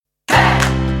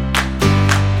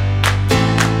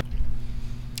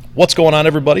What's going on,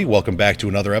 everybody? Welcome back to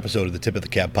another episode of the Tip of the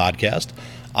Cap podcast.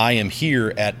 I am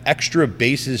here at Extra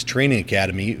Bases Training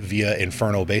Academy via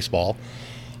Inferno Baseball,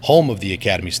 home of the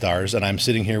Academy Stars, and I'm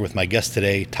sitting here with my guest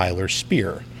today, Tyler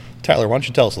Spear. Tyler, why don't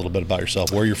you tell us a little bit about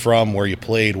yourself, where you're from, where you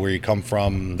played, where you come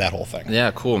from, that whole thing.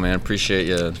 Yeah, cool, man. Appreciate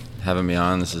you having me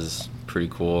on. This is pretty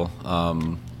cool.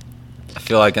 I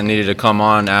feel like I needed to come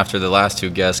on after the last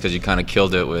two guests because you kind of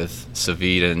killed it with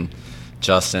Savid and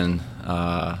Justin.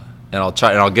 And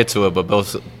I'll get to it, but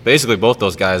both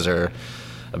those guys are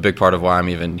a big part of why I'm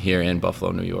even here in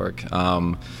Buffalo, New York.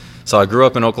 So I grew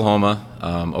up in Oklahoma,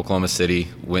 Oklahoma City.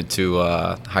 Went to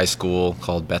high school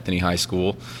called Bethany High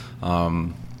School.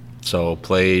 So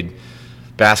played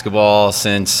basketball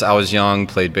since I was young.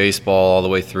 Played baseball all the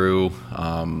way through,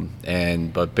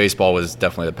 but baseball was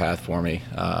definitely the path for me.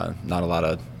 Not a lot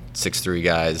of 6'3"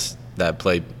 guys that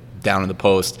played down in the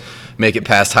post make it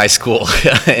past high school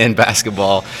in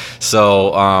basketball.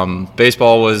 So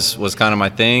baseball was kind of my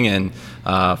thing, and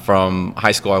from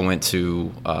high school I went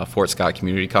to Fort Scott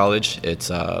Community College. It's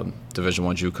Division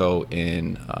I JUCO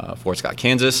in Fort Scott,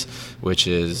 Kansas, which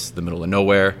is the middle of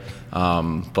nowhere.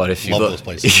 But if you Love look, those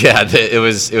places. yeah, it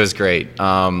was great.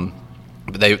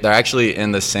 But they're actually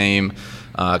in the same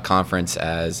conference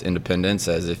as Independence,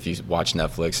 as if you watch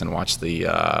Netflix and watch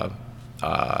the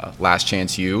Last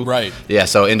Chance U. Right. Yeah,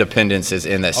 so Independence is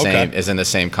in the Okay.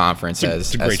 same conference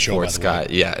as great show, Fort by the Scott.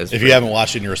 way. Yeah. If you haven't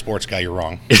watched it and you're a sports guy, you're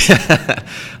wrong.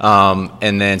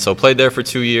 And then so played there for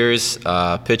 2 years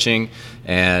pitching,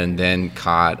 and then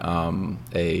caught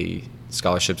a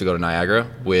scholarship to go to Niagara,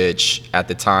 which at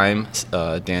the time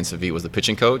Dan Savid was the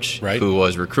pitching coach, Right. who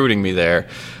was recruiting me there,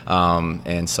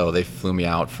 and so they flew me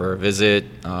out for a visit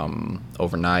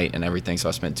overnight and everything. So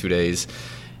I spent 2 days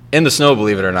in the snow,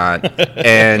 believe it or not,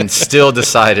 and still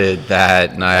decided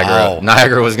that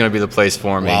Niagara was going to be the place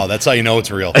for me. Wow, that's how you know it's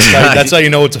real. That's how you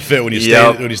know it's a fit when you stay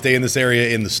Yep. when you stay in this area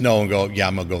in the snow and go, yeah,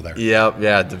 I'm gonna go there. Yep,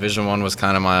 yeah. Division I was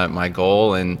kind of my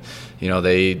goal, and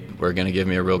they were going to give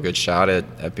me a real good shot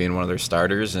at being one of their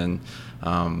starters. And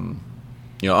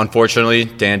unfortunately,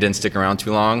 Dan didn't stick around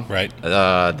too long. Right.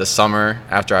 The summer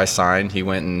after I signed, he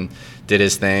went and did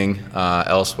his thing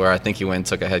elsewhere. I think he went and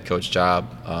took a head coach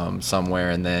job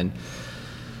somewhere, and then,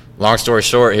 long story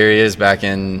short, here he is back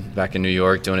in New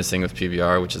York doing his thing with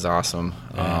PBR, which is awesome.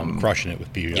 Crushing it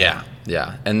with PBR.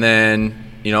 Yeah. And then,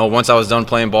 once I was done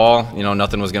playing ball,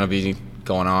 nothing was going to be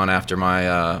going on after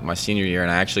my senior year,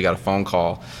 and I actually got a phone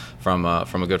call from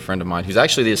a good friend of mine who's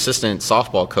actually the assistant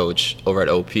softball coach over at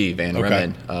OP, Van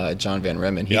Rimmen, John Van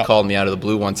Rimmen. He called me out of the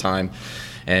blue one time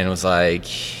and was like,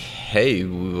 hey,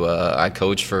 I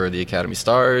coach for the Academy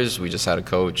Stars. We just had a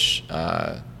coach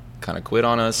kind of quit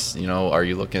on us. Are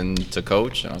you looking to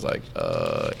coach? And I was like,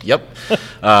 yep.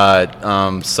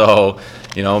 So,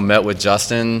 met with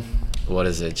Justin, what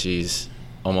is it,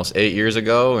 almost 8 years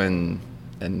ago, and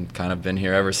kind of been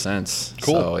here ever since.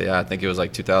 Cool. So, yeah, I think it was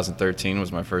like 2013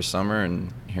 was my first summer,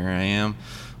 and here I am,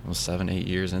 almost 7-8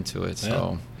 years into it.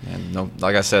 So, and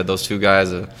like I said, those two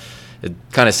guys, it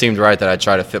kind of seemed right that I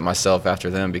try to fit myself after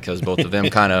them, because both of them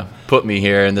kind of put me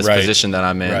here in this position that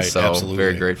I'm in. Right, so absolutely.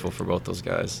 Very grateful for both those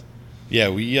guys. Yeah,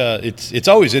 it's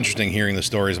always interesting hearing the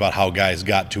stories about how guys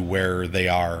got to where they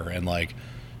are, and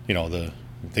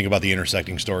think about the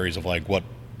intersecting stories of like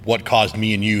what caused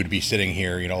me and you to be sitting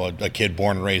here. A kid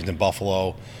born and raised in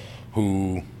Buffalo,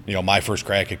 who my first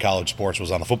crack at college sports was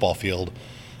on the football field,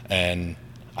 and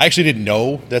I actually didn't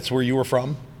know that's where you were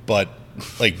from, but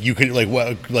you could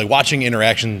watching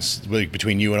interactions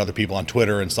between you and other people on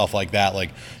Twitter and stuff like that.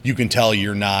 You can tell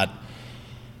you're not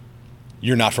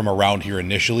from around here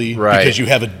initially, right?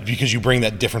 Because you bring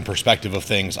that different perspective of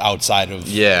things outside of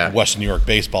Western New York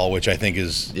baseball, which I think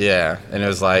is and it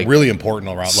was like really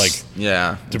important around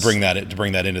to bring that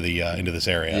into this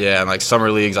area. Yeah, and like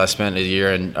summer leagues, I spent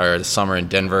the summer in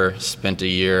Denver, spent a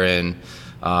year in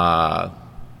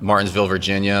Martinsville,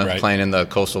 Virginia, Right. playing in the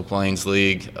Coastal Plains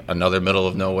League, another middle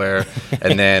of nowhere,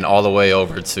 and then all the way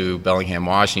over to Bellingham,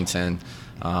 Washington,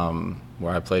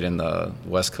 where I played in the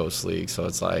West Coast League. So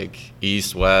it's like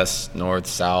east, west, north,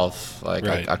 south.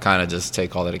 Right. I kind of just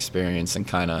take all that experience and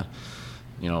kind of,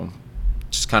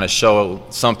 just kind of show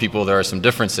some people there are some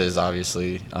differences,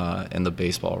 obviously, in the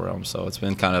baseball realm. So it's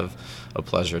been kind of a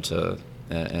pleasure to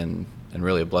and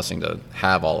really a blessing to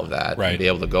have all of that, Right. and be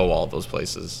able to go all of those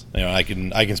places. I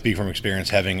can speak from experience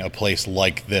having a place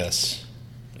like this,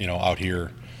 out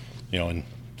here, in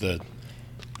the.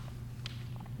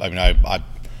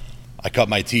 I cut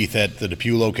my teeth at the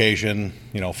Depew location.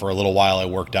 For a little while I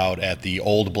worked out at the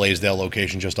old Blaisdell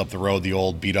location just up the road, the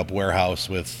old beat up warehouse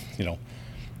with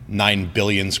 9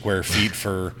 billion square feet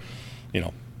for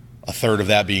a third of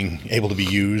that being able to be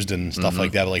used and stuff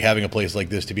like that. But like having a place like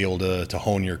this to be able to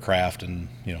hone your craft, and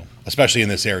especially in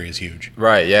this area, is huge.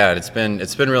 Right. Yeah. It's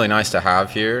been really nice to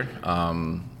have here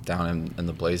down in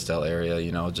the Blaisdell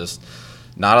area. Just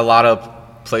not a lot of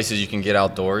places you can get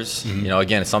outdoors.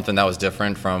 Again, it's something that was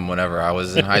different from whenever I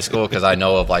was in high school, because I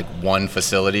know of like one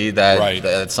facility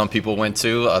that some people went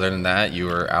to. Other than that, you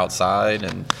were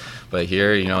outside, but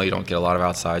here, you don't get a lot of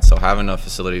outside. So having a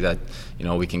facility that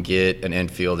we can get an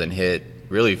infield and hit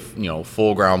really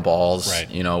full ground balls,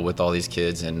 with all these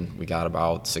kids, and we got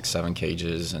about 6-7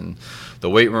 cages, and the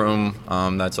weight room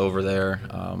that's over there.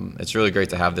 It's really great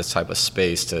to have this type of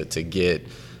space to get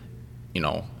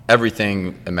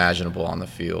everything imaginable on the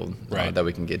field that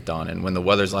we can get done. And when the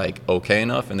weather's like okay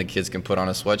enough and the kids can put on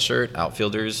a sweatshirt,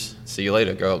 outfielders, see you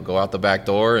later. Go out the back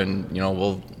door, and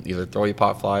we'll either throw you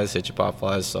pop flies, hit you pop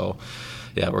flies. So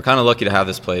yeah, we're kind of lucky to have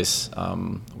this place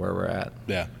where we're at.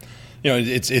 Yeah,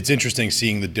 it's interesting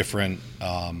seeing the different.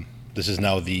 This is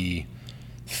now the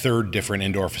third different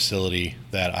indoor facility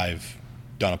that I've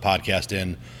done a podcast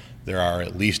in. There are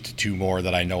at least 2 more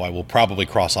that I know I will probably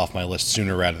cross off my list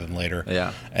sooner rather than later.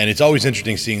 Yeah. And it's always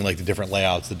interesting seeing like the different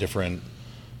layouts, the different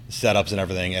setups and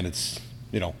everything. And it's,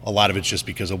 a lot of it's just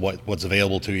because of what's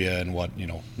available to you and what,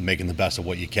 making the best of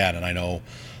what you can. And I know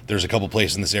there's a couple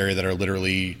places in this area that are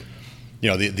literally,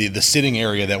 the sitting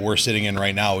area that we're sitting in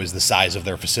right now is the size of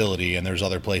their facility. And there's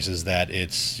other places that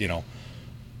it's,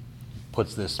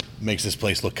 makes this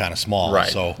place look kind of small. Right.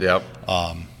 So, yep.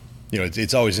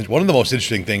 It's always one of the most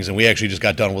interesting things, and we actually just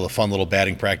got done with a fun little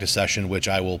batting practice session, which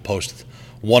I will post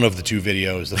one of the 2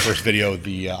 videos. The first video,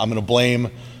 I'm going to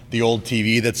blame the old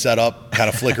TV that's set up, kind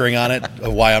of flickering on it,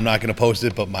 of why I'm not going to post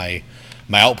it, but my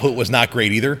output was not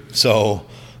great either. So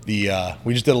we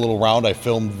just did a little round. I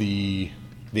filmed the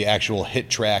actual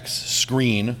HitTrax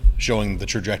screen showing the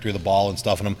trajectory of the ball and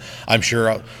stuff, and I'm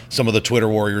sure some of the Twitter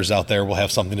warriors out there will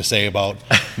have something to say about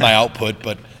my output.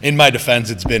 But in my defense,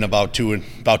 it's been about 2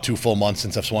 full months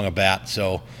since I've swung a bat,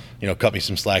 so cut me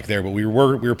some slack there. But we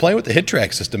were playing with the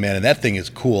HitTrax system, man, and that thing is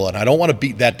cool. And I don't want to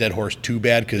beat that dead horse too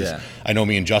bad, because I know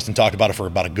me and Justin talked about it for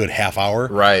about a good half hour.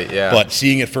 Right. Yeah. But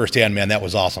seeing it firsthand, man, that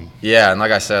was awesome. Yeah, and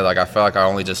like I said, I felt like I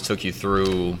only just took you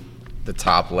through the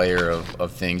top layer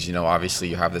of things. Obviously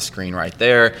you have the screen right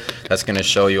there that's going to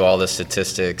show you all the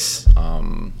statistics,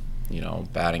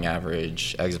 batting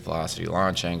average, exit velocity,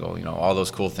 launch angle, all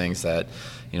those cool things that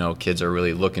kids are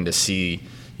really looking to see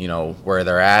where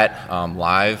they're at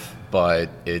live.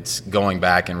 But it's going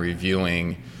back and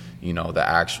reviewing the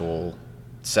actual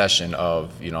session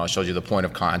of I showed you the point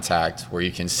of contact where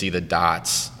you can see the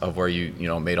dots of where you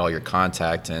made all your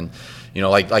contact. And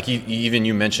like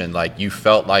you mentioned, like you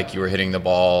felt like you were hitting the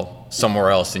ball somewhere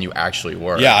else than you actually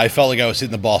were. Yeah, I felt like I was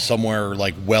hitting the ball somewhere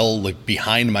like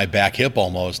behind my back hip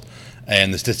almost,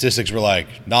 and the statistics were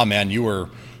like, nah, man, you were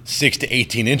 6 to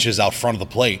 18 inches out front of the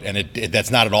plate, and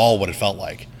that's not at all what it felt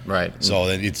like. Right. So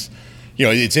it's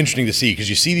it's interesting to see, because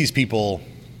you see people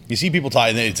talk,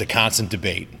 and it's a constant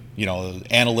debate.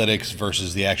 Analytics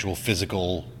versus the actual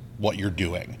physical, what you're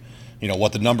doing.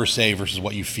 What the numbers say versus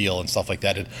what you feel and stuff like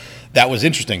that. That was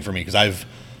interesting for me, because I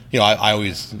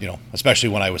always, especially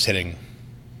when I was hitting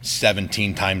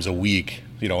 17 times a week,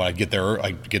 I'd get there,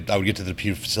 I would get to the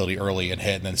facility early and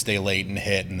hit, and then stay late and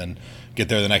hit, and then get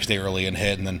there the next day early and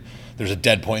hit, and then there's a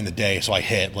dead point in the day, so I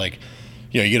hit. Like,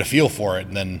 you get a feel for it,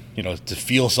 and then, to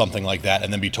feel something like that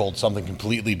and then be told something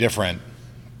completely different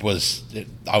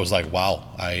I was like, wow,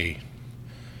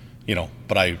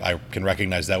 but I can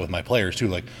recognize that with my players too.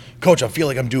 Like, coach, I feel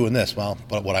like I'm doing this. Well,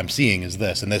 but what I'm seeing is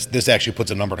this, and this actually puts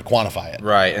a number to quantify it.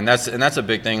 Right, and that's a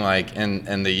big thing. Like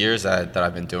in the years that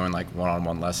I've been doing like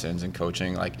one-on-one lessons and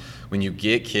coaching, like when you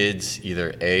get kids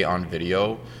either A, on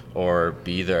video, or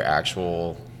B, their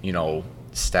actual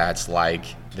stats like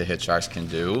the HitTrax can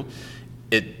do,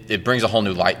 it brings a whole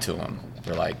new light to them.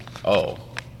 They're like, oh,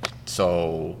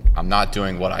 so I'm not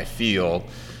doing what I feel.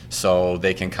 So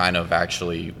they can kind of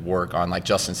actually work on, like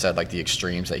Justin said, like the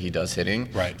extremes that he does hitting.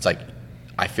 Right. It's like,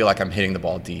 I feel like I'm hitting the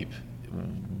ball deep,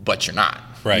 but you're not.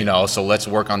 Right. So let's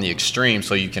work on the extreme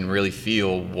so you can really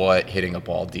feel what hitting a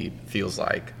ball deep feels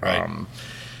like. Right.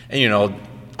 And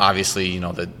obviously,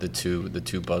 the two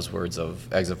buzzwords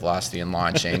of exit velocity and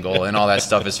launch angle and all that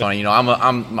stuff is funny.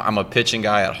 I'm a pitching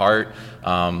guy at heart,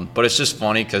 but it's just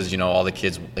funny because all the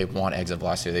kids, they want exit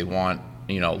velocity, they want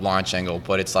launch angle,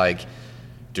 but it's like,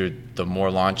 dude, the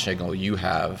more launch angle you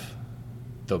have,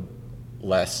 the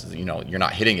less you're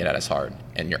not hitting it as hard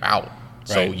and you're out.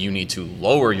 So right. You need to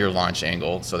lower your launch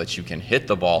angle so that you can hit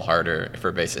the ball harder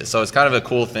for bases. So it's kind of a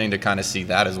cool thing to kind of see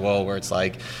that as well, where it's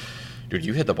like, dude,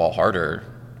 you hit the ball harder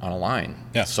on a line.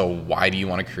 Yeah. So why do you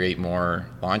want to create more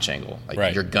launch angle? Like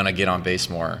Right. you're gonna get on base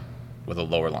more with a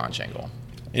lower launch angle.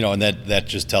 You know, and that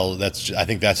just tells. I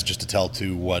think that's just to tell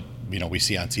to what we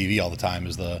see on TV all the time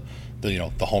is the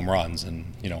home runs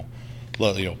and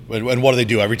and what do they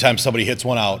do every time somebody hits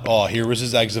one out? Oh, here was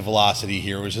his exit velocity,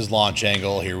 here was his launch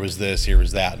angle, here was this, here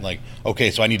was that. And like,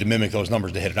 okay, so I need to mimic those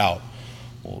numbers to hit it out.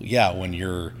 Well, yeah, when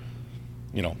you're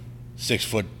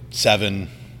 6'7",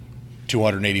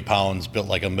 280 pounds, built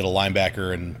like a middle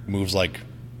linebacker and moves like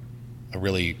a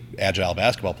really agile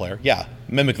basketball player, yeah,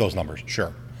 mimic those numbers,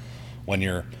 sure. When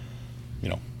you're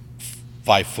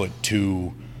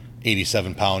 5'2",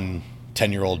 87-pound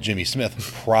 10-year-old Jimmy Smith,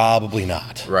 probably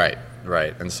not. Right.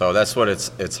 And so that's what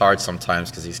it's hard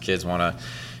sometimes because these kids want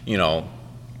to,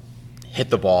 hit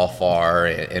the ball far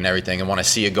and everything and want to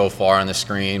see it go far on the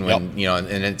screen when,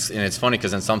 and it's funny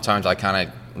because then sometimes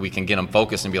we can get them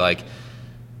focused and be like,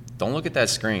 don't look at that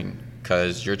screen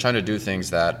because you're trying to do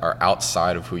things that are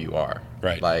outside of who you are.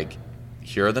 Right. Like,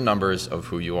 here are the numbers of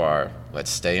who you are. Let's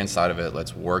stay inside of it.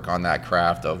 Let's work on that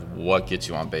craft of what gets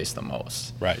you on base the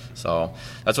most. Right. So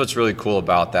that's what's really cool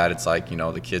about that. It's like,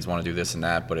 the kids want to do this and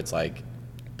that, but it's like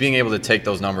being able to take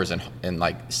those numbers and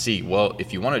like see, well,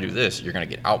 if you want to do this, you're going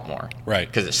to get out more. Right.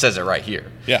 Because it says it right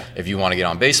here. Yeah. If you want to get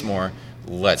on base more,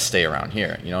 let's stay around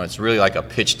here. It's really like a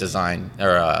pitch design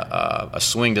or a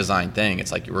swing design thing.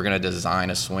 It's like we're going to design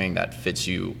a swing that fits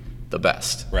you the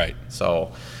best. Right.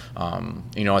 So,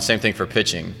 same thing for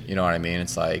pitching. You know what I mean?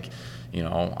 It's like,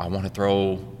 I want to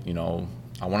throw,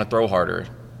 I want to throw harder.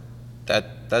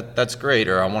 That's great.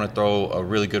 Or I want to throw a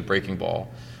really good breaking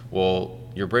ball. Well,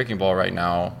 your breaking ball right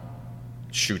now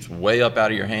shoots way up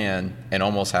out of your hand and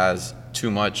almost has too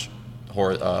much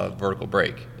vertical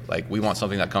break. Like we want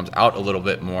something that comes out a little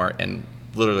bit more and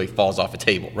literally falls off a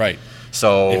table. Right.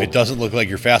 So if it doesn't look like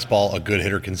your fastball, a good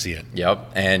hitter can see it.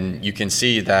 Yep. And you can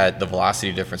see that the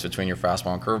velocity difference between your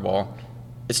fastball and curveball,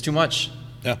 it's too much.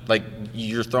 Yeah. Like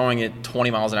you're throwing it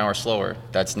 20 miles an hour slower.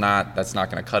 That's not going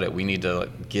to cut it. We need to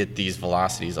get these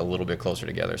velocities a little bit closer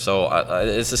together. So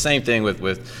it's the same thing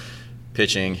with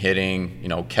pitching,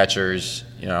 hitting, catchers,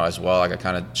 as well. Like I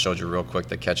kind of showed you real quick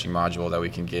the catching module that we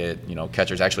can get,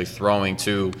 catchers actually throwing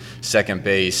to second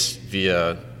base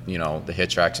via, the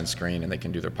hit tracks and screen, and they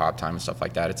can do their pop time and stuff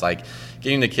like that. It's like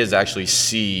getting the kids to actually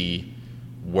see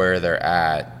where they're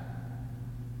at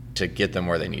to get them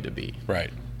where they need to be. Right.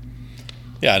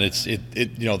 Yeah, and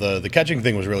the catching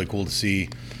thing was really cool to see,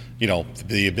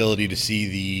 the ability to see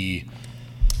the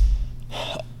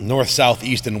north, south,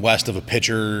 east, and west of a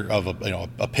pitcher of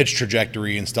a pitch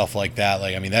trajectory and stuff like that.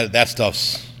 Like, I mean, that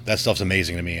stuff's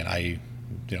amazing to me, and I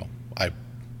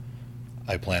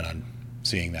plan on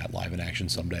seeing that live in action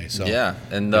someday. So yeah,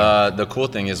 and the cool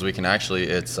thing is we can actually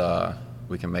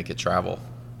we can make it travel.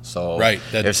 So right.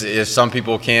 If some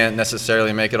people can't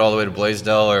necessarily make it all the way to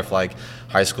Blaisdell, or if like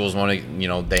high schools want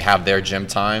to, they have their gym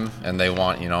time and they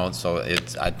want, so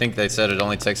I think they said it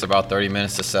only takes about 30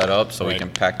 minutes to set up, so right. We can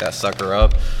pack that sucker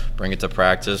up, bring it to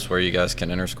practice where you guys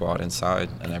can inter squad inside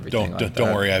and everything.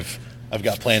 Don't worry, I've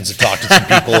got plans to talk to some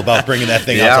people about bringing that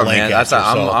thing out to Lancaster.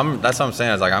 That's what I'm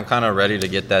saying. It's like I'm kind of ready to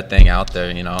get that thing out there.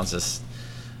 It's just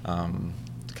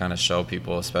kind of show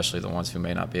people, especially the ones who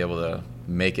may not be able to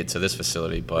make it to this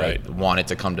facility, but right. want it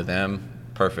to come to them.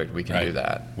 Perfect, we can right. do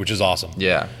that, which is awesome.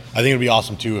 Yeah, I think it'd be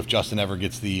awesome too if Justin ever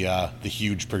gets the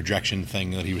huge projection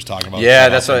thing that he was talking about. Yeah,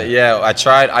 that's what. Yeah, I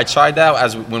tried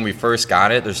that when we first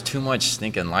got it. There's too much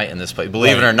stinking light in this place.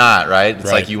 Believe right. it or not, right? It's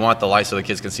right. like you want the light so the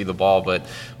kids can see the ball, but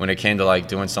when it came to like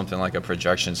doing something like a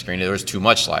projection screen, there was too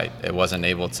much light. It wasn't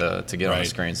able to get right. on the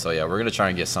screen. So yeah, we're gonna try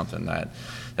and get something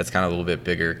that's kind of a little bit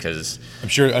bigger because I'm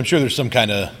sure there's some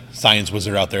kind of science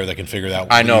wizard out there that can figure that.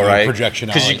 I know, right? Projection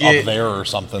out up there or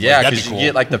something. Yeah, because you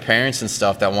get like the parents and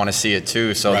stuff that want to see it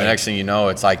too. So right. the next thing you know,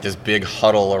 it's like this big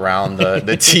huddle around the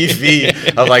TV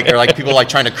of or people like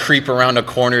trying to creep around a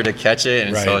corner to catch it,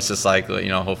 and right. so it's just like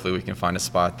hopefully we can find a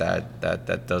spot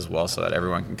that does well so that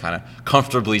everyone can kind of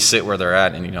comfortably sit where they're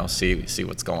at and see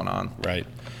what's going on. Right.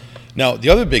 Now, the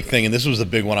other big thing, and this was the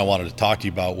big one I wanted to talk to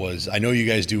you about, was I know you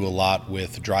guys do a lot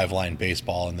with Driveline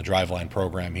Baseball and the Driveline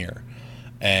program here.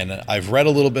 And I've read a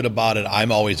little bit about it.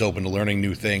 I'm always open to learning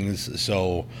new things.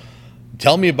 So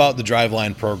tell me about the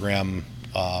Driveline program.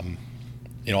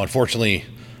 Unfortunately,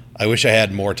 I wish I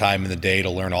had more time in the day to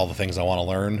learn all the things I want to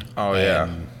learn. Oh,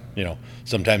 yeah.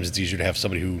 Sometimes it's easier to have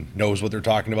somebody who knows what they're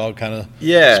talking about kind of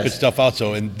spit stuff out.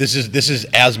 So, and this is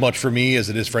as much for me as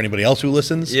it is for anybody else who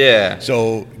listens. Yeah.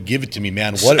 So give it to me,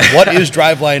 man. What is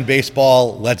Driveline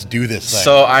Baseball? Let's do this thing.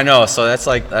 So I know. So that's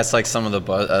like some of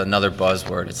the another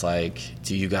buzzword. It's like,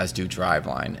 do you guys do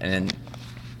Driveline? And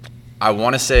I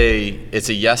want to say it's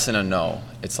a yes and a no.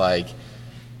 It's like,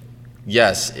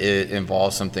 yes, it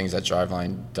involves some things that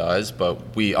Driveline does,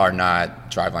 but we are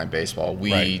not Driveline baseball.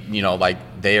 We, Right. you know, like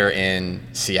they are in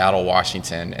Seattle,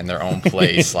 Washington in their own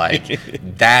place. Like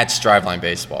that's Driveline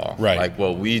baseball. Right. Like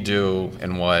what we do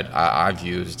and what I've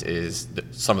used is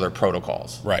some of their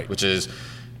protocols. Right. Which is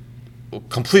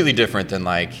completely different than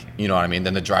like, you know what I mean,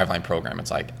 than the Driveline program. It's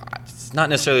like, it's not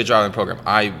necessarily a Driveline program.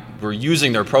 We're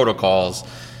using their protocols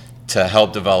to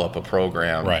help develop a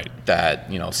program Right.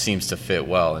 that, you know, seems to fit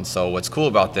well. And so what's cool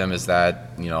about them is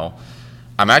that, you know,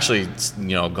 I'm actually,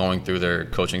 you know, going through their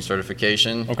coaching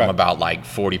certification. Okay. I'm about like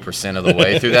 40% of the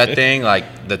way through that thing,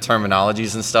 like the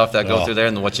terminologies and stuff that go through there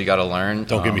and what you got to learn.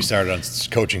 Don't get me started on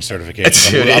coaching certifications.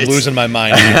 Dude, I'm losing my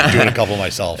mind doing a couple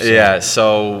myself. So. Yeah.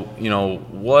 So, you know,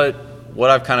 what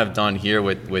I've kind of done here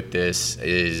with this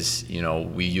is, you know,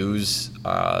 we use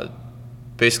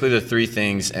basically the three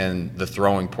things in the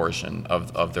throwing portion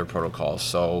of their protocol.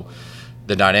 So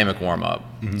the dynamic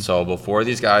warm-up. Mm-hmm. So before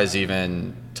these guys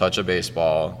even touch a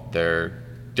baseball, they're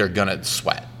gonna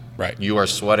sweat. Right. You are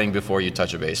sweating before you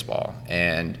touch a baseball.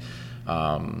 And,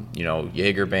 you know,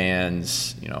 Jaeger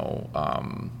bands, you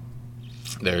know,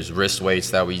 there's wrist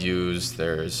weights that we use.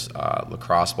 There's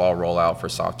lacrosse ball rollout for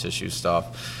soft tissue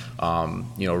stuff.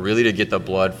 You know, really to get the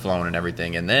blood flowing and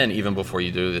everything. And then even before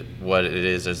you do it, what it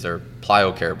is their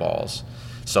PlyoCare balls.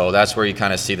 So that's where you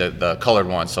kind of see the colored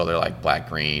ones. So they're like black,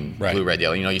 green, right. blue, red,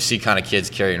 yellow. You know, you see kind of kids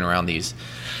carrying around these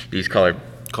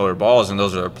colored balls, and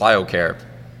those are their PlyoCare.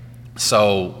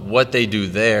 So what they do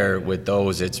there with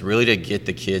those, it's really to get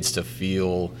the kids to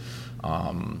feel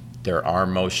their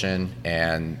arm motion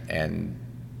and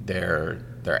their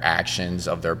actions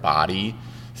of their body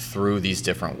through these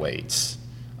different weights.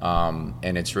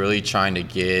 And it's really trying to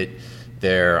get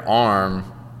their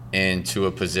arm into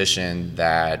a position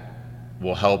that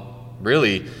will help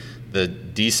really the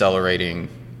decelerating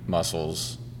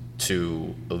muscles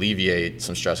to alleviate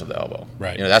some stress of the elbow.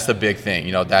 Right. You know, that's the big thing.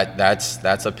 You know,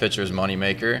 that's a pitcher's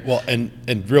moneymaker. Well,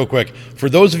 and real quick, for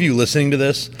those of you listening to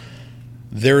this,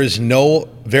 there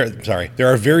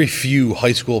are very few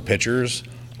high school pitchers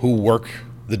who work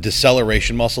the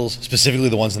deceleration muscles, specifically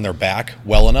the ones in their back,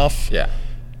 well enough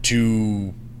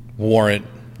to warrant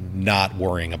not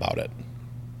worrying about it.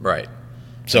 Right.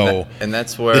 So and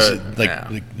that's where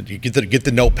you get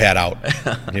the notepad out.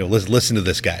 You know, listen to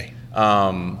this guy.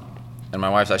 And my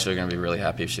wife's actually going to be really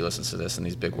happy if she listens to this and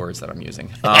these big words that I'm using.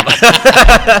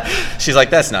 She's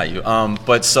like, that's not you.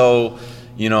 But so,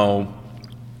 you know,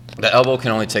 the elbow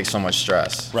can only take so much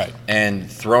stress. Right.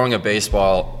 And throwing a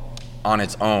baseball on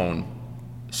its own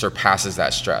surpasses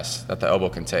that stress that the elbow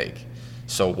can take.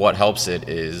 So what helps it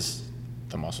is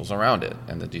the muscles around it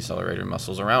and the decelerator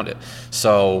muscles around it.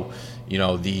 So, you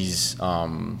know, these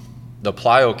the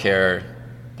PlyoCare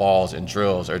balls and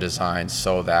drills are designed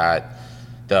so that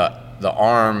the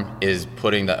arm is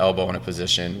putting the elbow in a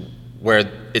position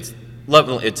where it's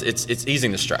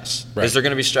easing the stress. Right. Is there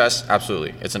going to be stress?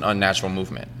 Absolutely. It's an unnatural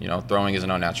movement. You know, throwing is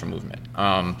an unnatural movement.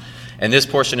 And this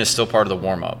portion is still part of the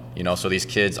warm-up. You know, so these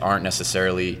kids aren't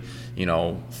necessarily, you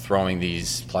know, throwing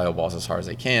these plyo balls as hard as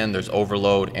they can. There's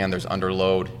overload and there's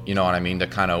underload, you know what I mean, to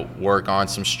kind of work on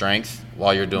some strength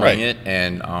while you're doing it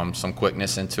and some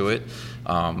quickness into it.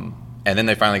 And then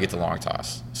they finally get to long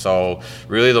toss. So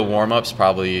really the warm-up's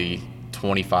probably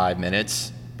 25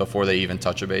 minutes before they even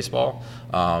touch a baseball.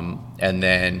 And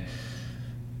then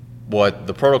what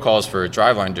the protocols for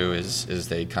Driveline do is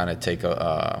they kind of take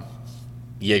a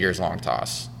Jaeger's long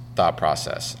toss thought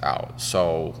process out.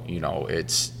 So, you know,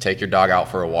 it's take your dog out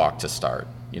for a walk to start.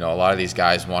 You know, a lot of these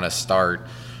guys want to start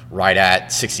right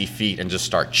at 60 feet and just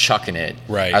start chucking it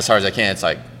as hard as they can. It's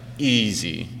like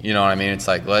easy. You know what I mean? It's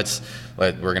like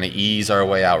we're going to ease our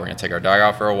way out. We're going to take our dog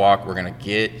out for a walk. We're going to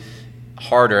get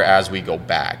harder as we go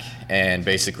back and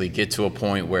basically get to a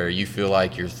point where you feel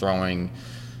like you're throwing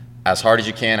as hard as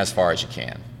you can, as far as you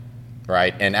can,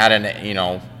 right? And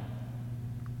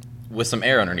with some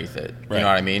air underneath it, you know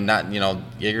what I mean? Not, you know,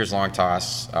 Jaeger's long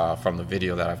toss from the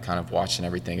video that I've kind of watched and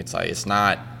everything. It's like it's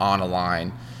not on a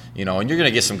line, you know. And you're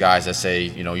gonna get some guys that say,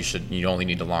 you know, you only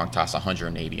need to long toss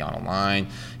 180 on a line.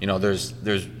 You know, there's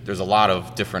a lot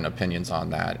of different opinions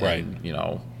on that, and you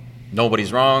know,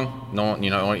 nobody's wrong. No, you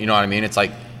know what I mean? It's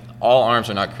like all arms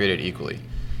are not created equally.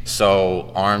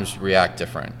 So arms react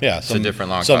different to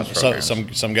different long toss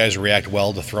programs. Some guys react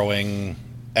well to throwing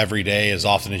every day as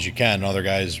often as you can, and other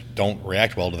guys don't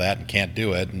react well to that and can't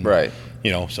do it. And,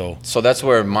 you know, so that's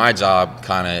where my job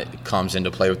kind of comes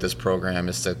into play with this program,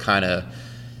 is to kind of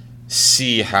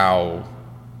see how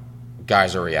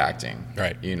guys are reacting.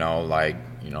 Right. You know, like,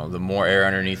 you know, the more air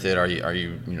underneath it, are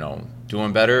you you know,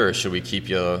 doing better, or should we keep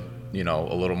you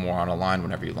a little more on a line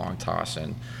whenever you long toss.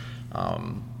 And,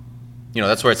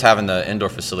 that's where it's having the indoor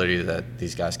facility that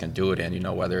these guys can do it in,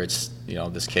 whether it's,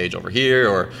 this cage over here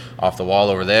or off the wall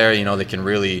over there, they can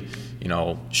really,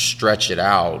 stretch it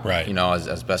out, right.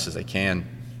 As best as they can.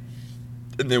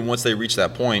 And then once they reach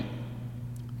that point,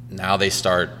 now they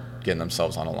start getting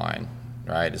themselves on a line,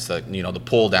 right? It's the, the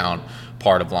pull down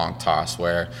part of long toss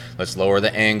where let's lower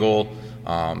the angle,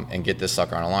 and get this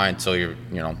sucker on a line until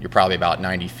you're probably about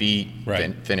 90 feet.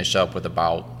 Right. Finish up with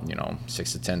about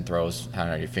 6 to 10 throws. How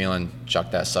are you feeling?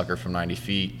 Chuck that sucker from 90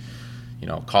 feet.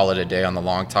 Call it a day on the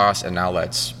long toss, and now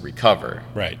let's recover.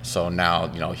 Right. So now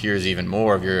here's even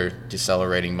more of your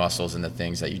decelerating muscles and the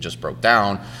things that you just broke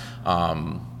down,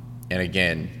 and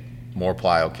again, more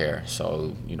plyo care.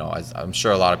 So I'm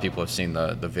sure a lot of people have seen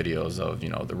the videos of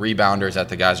the rebounders that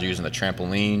the guys are using the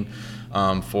trampoline.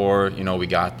 We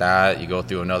got that. You go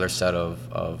through another set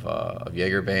of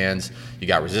Jaeger bands. You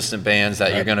got resistant bands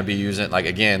that you're going to be using.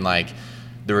 The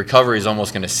recovery is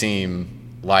almost going to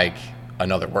seem like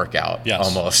another workworkout,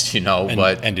 almost,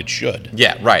 and it should.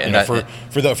 Yeah, right. And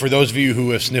for those of you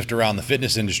who have sniffed around the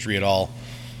fitness industry at all,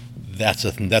 that's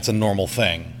a normal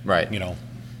thing, right?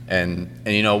 And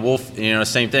we'll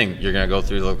same thing. You're going to go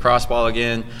through the lacrosse ball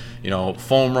again.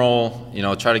 Foam roll,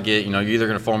 try to get, you're either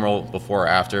going to foam roll before or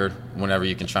after, whenever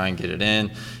you can try and get it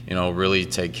in, really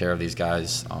take care of these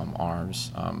guys'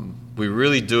 arms. We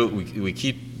really do, we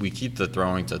keep the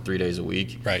throwing to 3 days a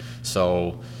week. Right.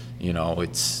 So,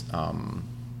 it's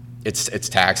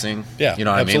taxing. Yeah. You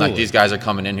know what absolutely. I mean? Like these guys are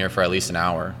coming in here for at least an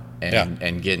hour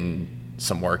and getting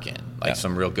some work in,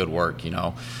 some real good work,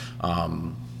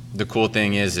 The cool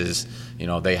thing is,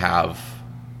 they have,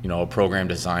 a program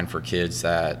designed for kids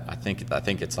that I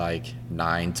think it's like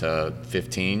 9 to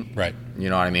 15. Right. You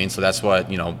know what I mean? So that's what,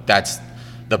 that's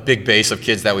the big base of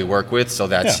kids that we work with. So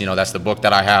that's, that's the book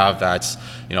that I have. That's,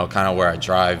 kind of where I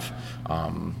drive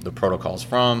the protocols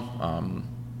from.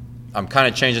 I'm kind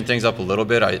of changing things up a little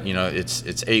bit.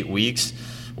 It's 8 weeks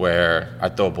where I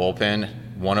throw a bullpen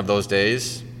one of those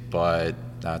days, but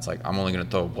it's like I'm only going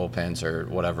to throw bullpens or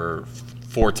whatever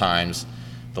 4 times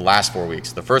the last 4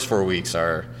 weeks. The first 4 weeks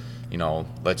are,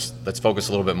 let's focus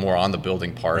a little bit more on the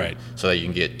building part, right, so that you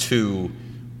can get 2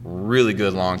 really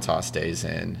good long toss days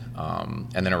in,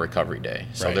 and then a recovery day.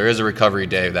 So right. There is a recovery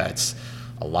day that's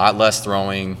a lot less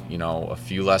throwing, a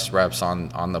few less reps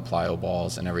on the plyo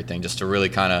balls and everything, just to really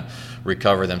kind of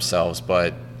recover themselves.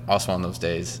 But also on those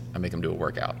days, I make them do a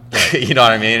workout. You know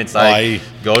what I mean? It's like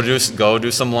go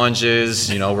do some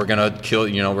lunges. We're gonna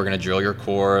we're gonna drill your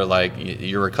core. Like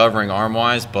you're recovering arm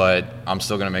wise, but I'm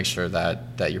still gonna make sure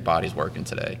that your body's working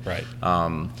today.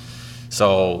 Right.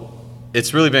 So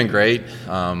it's really been great.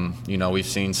 We've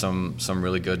seen some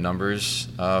really good numbers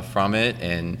from it,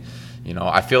 and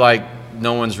I feel like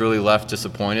no one's really left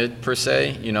disappointed per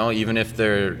se. Even if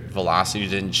their velocity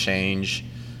didn't change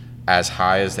as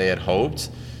high as they had hoped,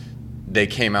 they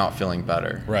came out feeling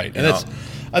better. Right. And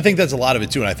I think that's a lot of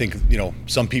it too. And I think,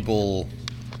 some people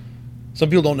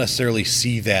don't necessarily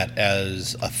see that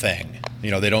as a thing.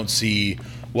 They don't see,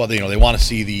 they want to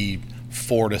see the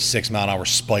 4 to 6 mile an hour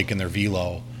spike in their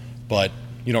velo, but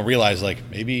you don't realize like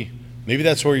maybe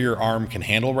that's where your arm can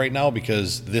handle right now,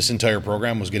 because this entire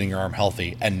program was getting your arm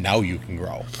healthy and now you can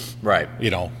grow. Right.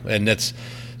 And that's,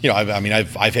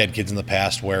 I've had kids in the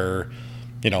past where,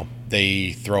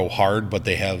 they throw hard, but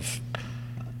they have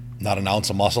not an ounce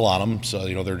of muscle on them. So,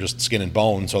 they're just skin and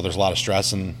bone. So there's a lot of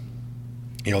stress and,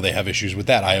 they have issues with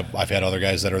that. I've had other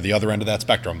guys that are the other end of that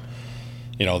spectrum.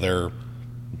 I'm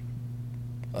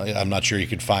not sure you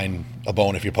could find a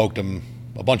bone if you poked them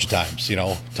a bunch of times,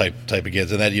 type of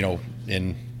kids. And that,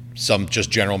 in some just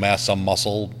general mass, some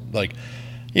muscle,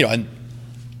 and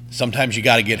sometimes you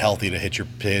got to get healthy to hit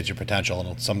your potential.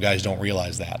 And some guys don't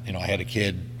realize that. I had a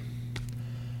kid,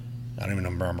 I don't even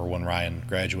remember when Ryan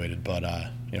graduated, but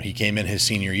he came in his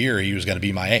senior year, he was going to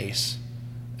be my ace.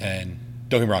 And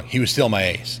don't get me wrong, he was still my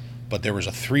ace. But there was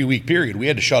a 3-week period we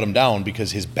had to shut him down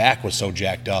because his back was so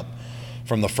jacked up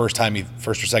from the first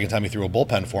or second time he threw a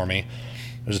bullpen for me.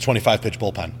 It was a 25-pitch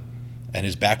bullpen, and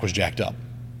his back was jacked up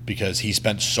because he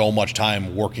spent so much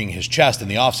time working his chest in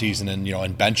the offseason and,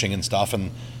 and benching and stuff.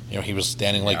 And, he was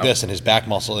standing like this, and his back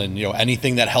muscle and,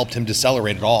 anything that helped him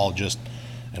decelerate at all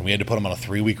and we had to put him on a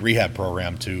 3-week rehab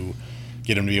program to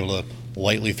get him to be able to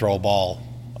lightly throw a ball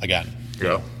again.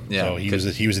 Yeah. So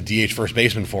he was a DH first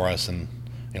baseman for us, and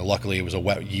luckily it was a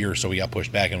wet year, so we got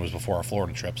pushed back, and it was before our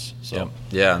Florida trips. So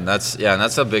and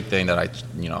that's a big thing that I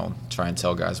try and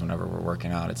tell guys whenever we're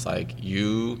working out. It's like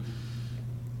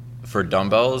for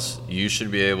dumbbells, you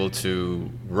should be able to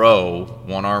row,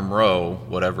 one arm row,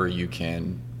 whatever you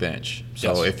can bench.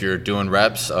 So Yes. if you're doing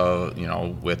reps,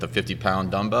 with a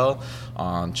 50-pound dumbbell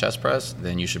on chest press,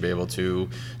 then you should be able to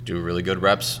do really good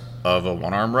reps of a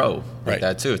one-arm row like Right.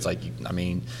 that too. It's like, I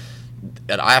mean,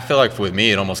 and I feel like with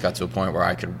me, it almost got to a point where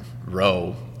I could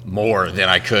row more than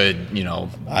I could,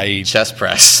 chest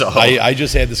press. So I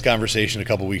just had this conversation a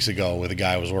couple weeks ago with a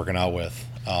guy I was working out with,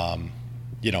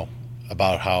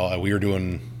 about how we were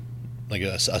doing like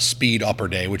a speed upper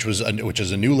day, which is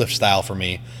a new lift style for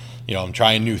me. I'm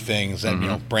trying new things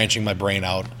and branching my brain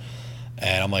out.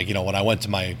 And I'm like, when I went to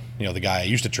my, the guy I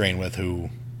used to train with, who,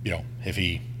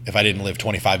 if I didn't live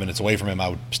 25 minutes away from him, I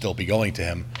would still be going to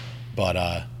him.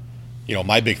 But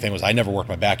my big thing was I never worked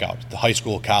my back out. The high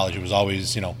school, college, it was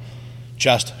always,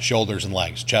 chest, shoulders, and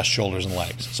legs. Chest, shoulders, and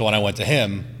legs. So when I went to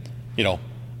him,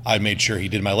 I made sure he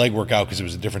did my leg workout because it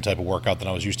was a different type of workout than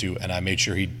I was used to, and I made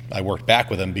sure I worked back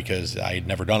with him because I had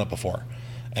never done it before.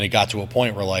 And it got to a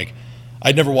point where, like,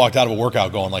 I'd never walked out of a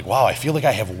workout going like, wow, I feel like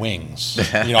I have wings.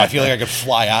 I feel like I could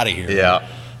fly out of here. Yeah.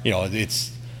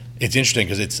 It's interesting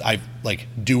because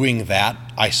doing that,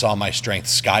 I saw my strength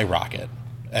skyrocket.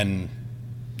 And,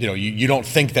 you don't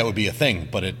think that would be a thing,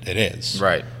 but it is.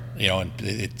 Right. And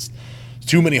it's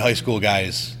too many high school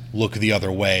guys look the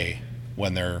other way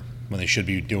when they should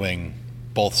be doing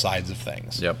both sides of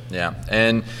things. Yep. Yeah.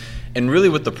 And really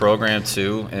with the program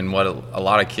too, and what a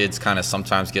lot of kids kind of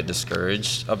sometimes get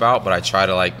discouraged about, but I try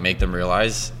to make them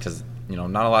realize, because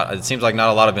it seems like not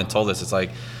a lot have been told this. It's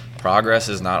like progress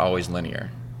is not always linear.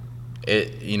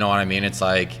 You know what I mean? It's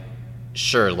like,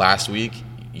 sure, last week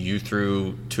you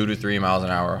threw 2 to 3 miles an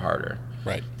hour harder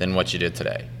than what you did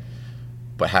today,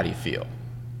 but how do you feel?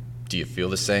 Do you feel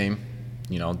the same?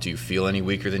 Do you feel any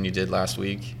weaker than you did last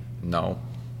week? No.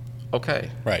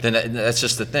 Okay. Right. Then that's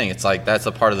just the thing. It's like that's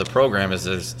a part of the program is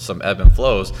there's some ebb and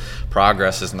flows.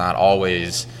 Progress is not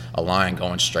always a line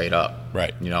going straight up.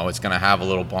 Right. It's going to have a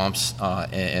little bumps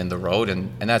in the road,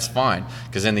 and that's fine,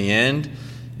 because in the end,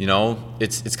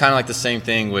 it's kind of like the same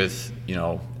thing with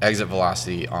exit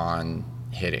velocity on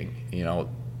hitting.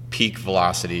 Peak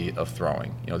velocity of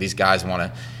throwing. These guys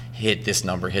want to hit this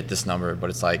number, but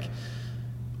it's like,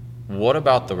 what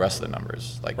about the rest of the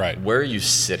numbers? Like, where are you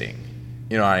sitting?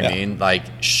 You know what I mean? Like,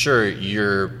 sure,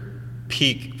 your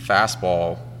peak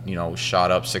fastball,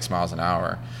 shot up 6 miles an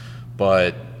hour,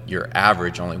 but your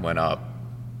average only went up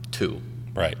 2.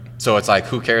 Right. So it's like,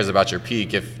 who cares about your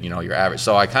peak if, your average?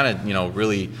 So I kind of,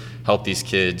 really help these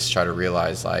kids try to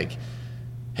realize, like,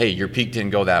 hey, your peak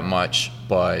didn't go that much,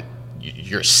 but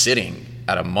you're sitting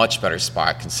at a much better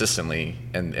spot consistently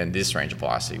in this range of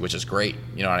velocity, which is great.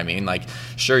 You know what I mean? Like,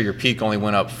 sure, your peak only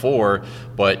went up 4,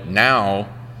 but now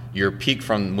your peak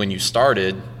from when you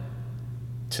started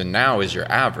to now is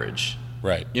your average.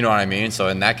 Right. You know what I mean? So,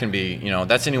 and that can be,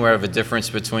 that's anywhere of a difference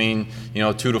between,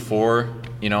 2 to 4.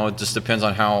 It just depends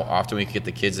on how often we can get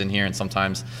the kids in here, and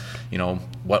sometimes,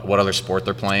 what other sport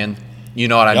they're playing. You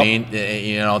know what I mean?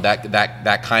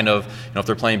 That kind of, if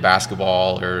they're playing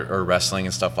basketball or wrestling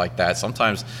and stuff like that,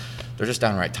 sometimes they're just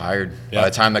downright tired by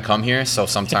the time they come here. So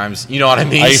sometimes, you know what I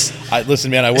mean?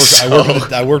 Listen, man, I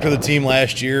worked with a team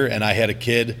last year, and I had a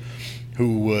kid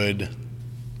who would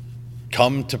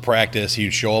come to practice.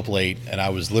 He'd show up late, and I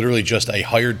was literally just a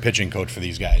hired pitching coach for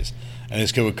these guys. And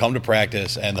this kid would come to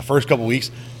practice, and the first couple weeks,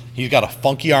 he's got a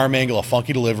funky arm angle, a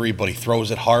funky delivery, but he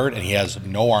throws it hard, and he has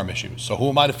no arm issues. So who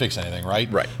am I to fix anything, right?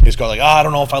 Right. He's going like, I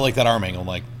don't know if I like that arm angle. I'm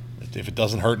like, if it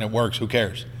doesn't hurt and it works, who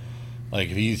cares? Like,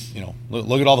 if he's,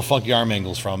 look at all the funky arm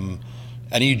angles from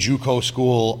any JUCO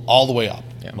school all the way up.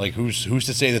 Yeah. Like, who's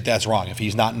to say that that's wrong? If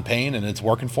he's not in pain and it's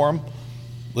working for him,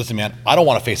 listen, man, I don't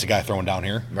want to face a guy throwing down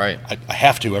here. Right. I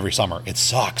have to every summer. It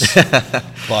sucks.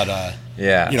 But,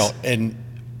 and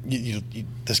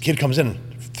this kid comes in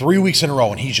 3 weeks in a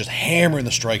row, and he's just hammering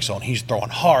the strike zone. He's throwing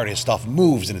hard. His stuff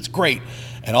moves, and it's great.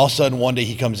 And all of a sudden, one day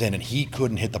he comes in, and he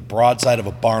couldn't hit the broadside of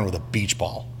a barn with a beach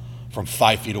ball from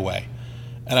 5 feet away.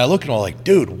 And I look at him like,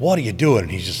 dude, what are you doing?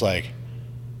 And he's just like,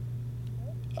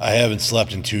 I haven't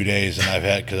slept in 2 days, and I've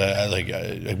had, because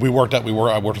I worked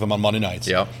with him on Monday nights.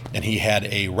 Yep. And he had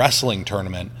a wrestling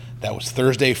tournament that was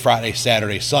Thursday, Friday,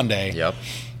 Saturday, Sunday. Yep.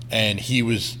 And he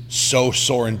was so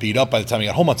sore and beat up by the time he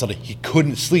got home on Sunday, he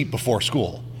couldn't sleep before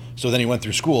school. So then he went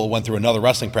through school, went through another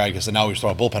wrestling practice, and now he was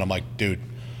throwing a bullpen. I'm like, dude,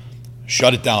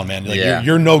 shut it down, man. Like,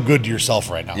 you're no good to yourself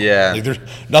right now. Yeah. Like, there's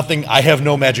nothing. I have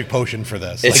no magic potion for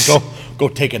this. Like, go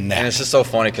take a nap. And it's just so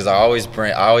funny because I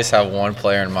always have one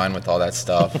player in mind with all that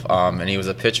stuff. And he was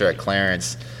a pitcher at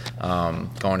Clarence,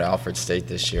 going to Alfred State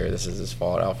this year. This is his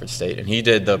fall at Alfred State, and he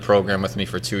did the program with me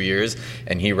for 2 years,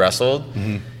 and he wrestled.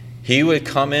 Mm-hmm. He would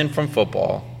come in from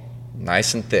football,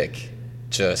 nice and thick,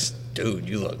 just, dude,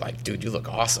 you look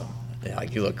awesome. they're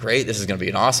like, you look great. This is going to be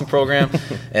an awesome program.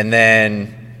 And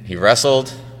then he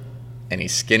wrestled and he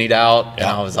skinnied out. And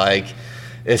I was like,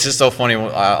 it's just so funny.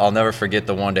 I'll never forget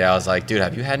the one day I was like, dude,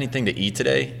 have you had anything to eat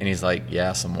today? And he's like,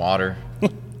 yeah, some water.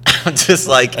 I'm just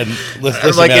like, and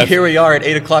here we are at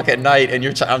 8 o'clock at night, and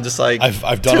I'm just like,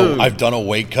 I've done a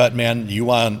weight cut, man. You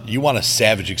want a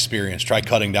savage experience? Try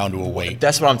cutting down to a weight.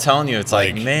 That's what I'm telling you. It's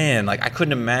like man, like I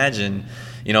couldn't imagine,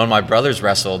 and my brothers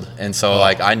wrestled, and so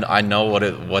like I know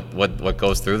what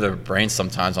goes through their brains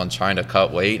sometimes on trying to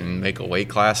cut weight and make a weight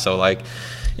class. So like,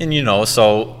 and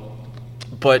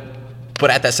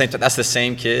but at that same time, that's the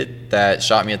same kid that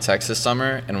shot me a text this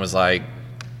summer and was like,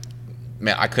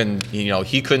 man, I couldn't,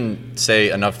 he couldn't say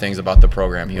enough things about the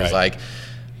program. He was like,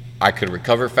 I could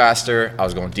recover faster. I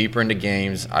was going deeper into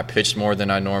games. I pitched more than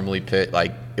I normally pitch.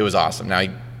 Like, it was awesome. Now, he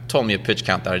told me a pitch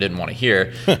count that I didn't want to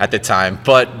hear at the time.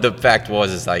 But the fact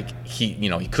is like,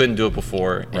 he couldn't do it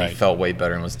before. And he felt way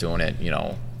better and was doing it,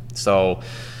 So,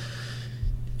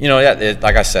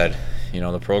 like I said,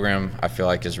 the program I feel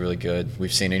like is really good.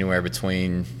 We've seen anywhere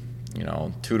between,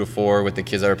 2 to 4 with the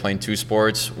kids that are playing 2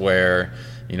 sports where,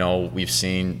 we've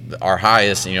seen our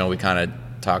highest, we kind of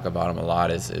talk about him a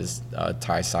lot is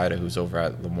Ty Sida, who's over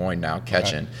at Lemoyne now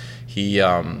catching. Right. He,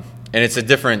 and it's a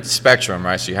different spectrum,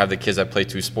 right? So you have the kids that play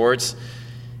 2 sports.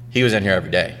 He was in here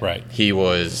every day. Right. He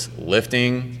was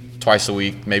lifting twice a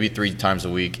week, maybe 3 times a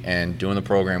week, and doing the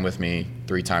program with me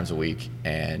 3 times a week.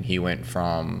 And he went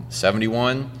from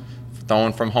 71,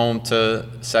 throwing from home to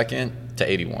second,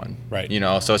 to 81. Right.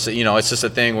 So it's, it's just a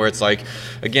thing where it's like,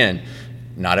 again,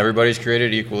 not everybody's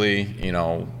created equally,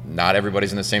 not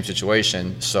everybody's in the same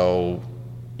situation. So,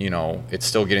 it's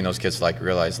still getting those kids to like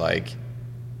realize like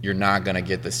you're not going to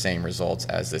get the same results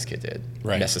as this kid did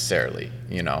necessarily,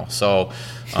 So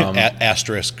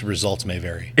asterisk results may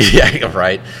vary. Yeah,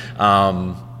 right.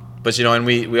 But and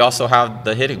we also have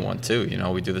the hitting one too.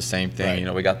 We do the same thing.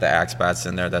 Right. We got the axe bats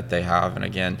in there that they have. And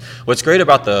again, what's great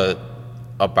about the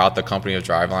company of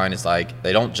Driveline is like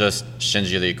they don't just send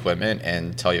you the equipment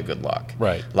and tell you good luck.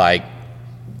 Right. Like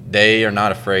they are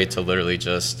not afraid to literally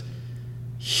just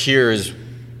here's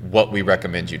what we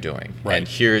recommend you doing. Right. And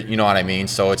here, you know what I mean?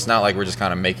 So it's not like we're just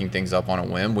kind of making things up on a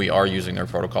whim. We are using their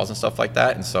protocols and stuff like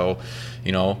that. And so,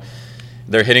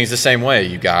 their hitting's the same way.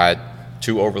 You got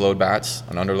 2 overload bats,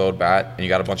 an underload bat, and you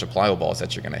got a bunch of plyo balls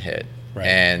that you're going to hit. Right.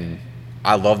 And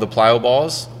I love the plyo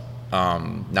balls.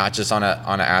 Not just on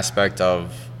an aspect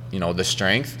of the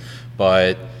strength,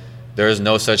 but there is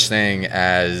no such thing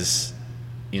as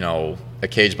a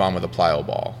cage bomb with a plyo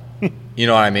ball. You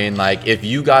know what I mean? Like if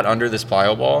you got under this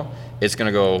plyo ball, it's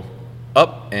gonna go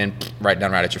up and right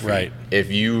down right at your feet. Right. If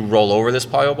you roll over this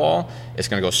plyo ball, it's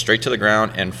gonna go straight to the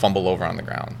ground and fumble over on the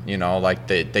ground. Like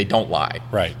they don't lie.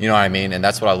 Right. You know what I mean? And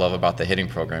that's what I love about the hitting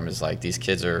program is like these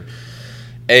kids are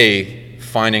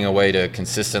finding a way to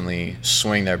consistently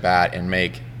swing their bat and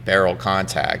make barrel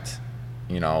contact,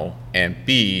 and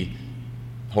B,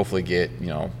 hopefully get,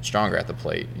 stronger at the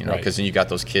plate, because then you got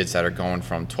those kids that are going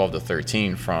from 12 to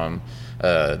 13 from,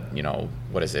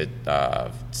 what is it,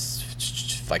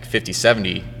 like 50,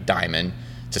 70 diamond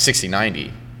to 60,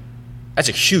 90. That's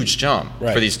a huge jump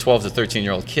for these 12 to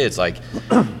 13-year-old kids. Like,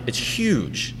 it's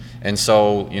huge. And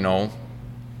so,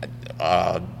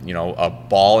 a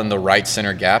ball in the right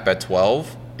center gap at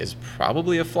 12 is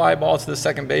probably a fly ball to the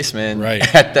second baseman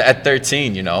at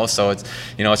 13, So it's,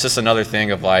 it's just another thing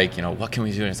of like, what can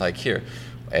we do? And it's like, here,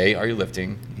 A, are you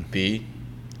lifting? B,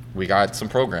 we got some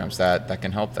programs that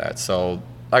can help that. So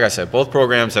like I said, both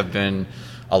programs have been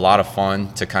a lot of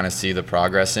fun to kind of see the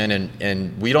progress in.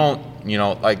 And we don't,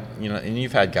 and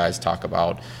you've had guys talk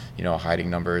about, hiding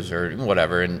numbers or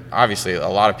whatever. And obviously a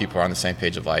lot of people are on the same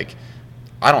page of like,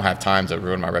 I don't have time to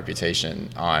ruin my reputation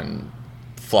on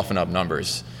fluffing up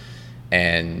numbers.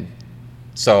 And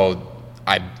so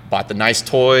I bought the nice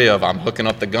toy of I'm hooking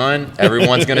up the gun.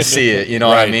 Everyone's going to see it. You know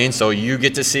what I mean? So you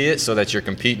get to see it so that you're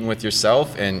competing with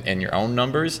yourself and your own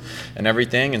numbers and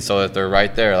everything. And so that they're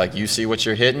right there. Like you see what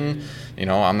you're hitting.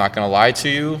 I'm not going to lie to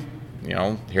you.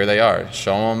 Here they are.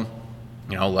 Show them,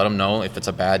 let them know if it's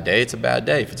a bad day, it's a bad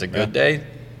day. If it's a good day,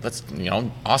 let's,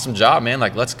 awesome job, man.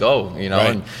 Like, let's go,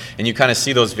 and you kind of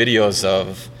see those videos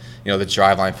of, the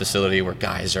Driveline facility where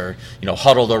guys are,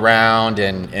 huddled around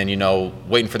and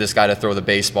waiting for this guy to throw the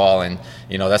baseball. And,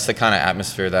 that's the kind of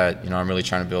atmosphere that, I'm really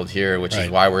trying to build here, which is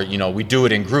why we're, we do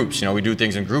it in groups. We do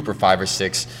things in group or 5 or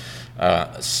 6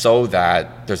 so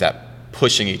that there's that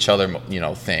pushing each other,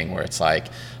 thing where it's like,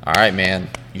 all right, man,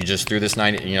 you just threw this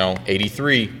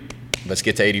 83. Let's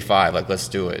get to 85. Like, let's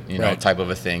do it, type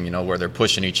of a thing, where they're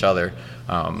pushing each other.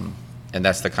 And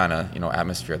that's the kind of,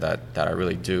 atmosphere that I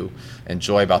really do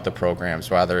enjoy about the programs,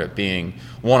 rather it being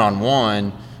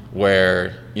one-on-one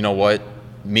where,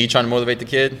 me trying to motivate the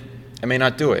kid, I may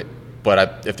not do it.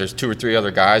 But if there's 2 or 3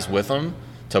 other guys with him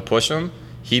to push him,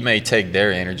 he may take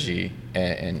their energy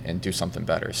and do something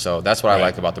better. So that's what I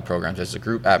like about the programs. It's a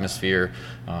group atmosphere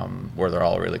where they're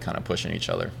all really kind of pushing each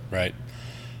other. Right.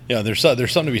 Yeah, there's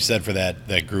something to be said for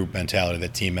that group mentality,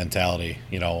 that team mentality,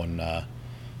 and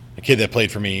a kid that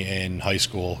played for me in high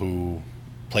school who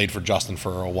played for Justin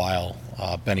for a while,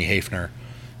 Benny Hafner,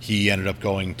 he ended up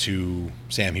going to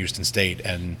Sam Houston State,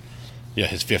 and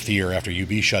his 5th year after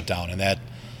UB shut down. And that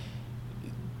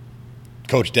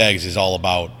Coach Deggs is all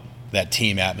about that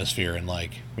team atmosphere and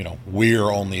we're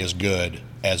only as good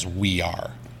as we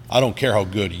are. I don't care how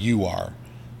good you are.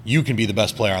 You can be the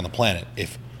best player on the planet.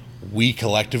 If we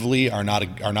collectively are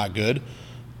not good,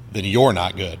 then you're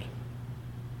not good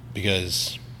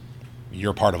because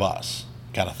you're part of us,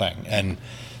 kind of thing. And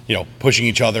pushing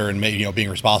each other and being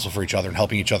responsible for each other and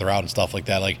helping each other out and stuff like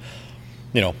that.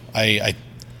 I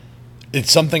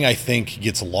it's something I think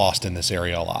gets lost in this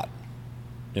area a lot.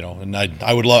 And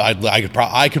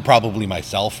I could probably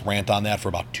myself rant on that for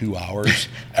about 2 hours.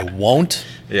 I won't.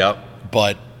 Yep.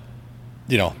 But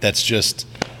that's just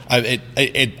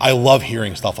I love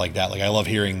hearing stuff like that. I love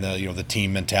hearing the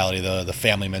team mentality, the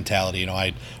family mentality.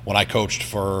 When I coached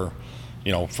for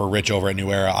Rich over at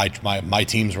New Era, my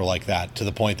teams were like that, to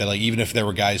the point that even if there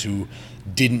were guys who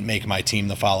didn't make my team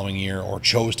the following year or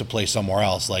chose to play somewhere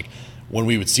else, when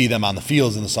we would see them on the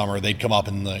fields in the summer, they'd come up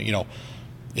and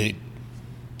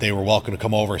they were welcome to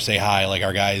come over, say hi.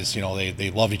 Our guys,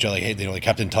 they love each other. They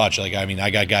kept in touch.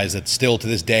 I got guys that still to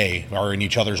this day are in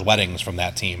each other's weddings from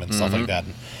that team and stuff like that.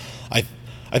 And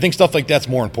I think stuff like that's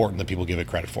more important than people give it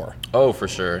credit for. Oh, for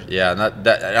sure. Yeah, and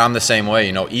that I'm the same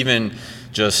way. Even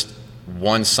just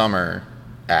one summer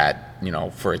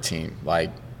for a team.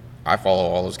 I follow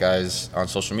all those guys on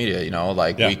social media.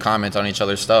 We comment on each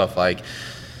other's stuff.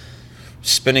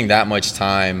 Spending that much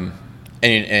time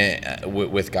and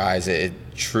with guys, it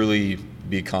truly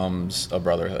becomes a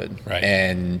brotherhood. Right.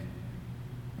 And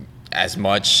as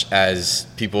much as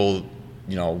people,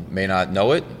 may not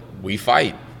know it, we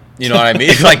fight. You know what I mean?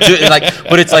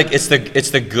 But it's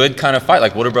the good kind of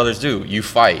fight. What do brothers do? You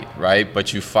fight, right?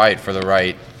 But you fight for the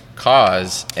right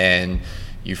cause, and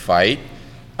you fight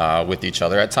with each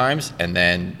other at times. And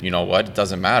then it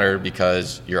doesn't matter,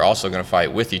 because you're also going to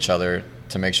fight with each other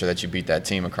to make sure that you beat that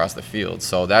team across the field.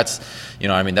 So that's,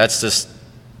 that's just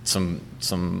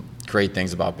some great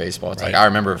things about baseball. It's right. I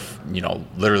remember,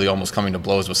 literally almost coming to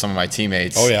blows with some of my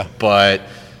teammates. Oh yeah. But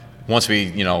once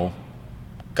we,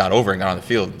 got over and got on the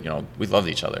field, we loved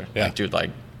each other. Yeah. Dude,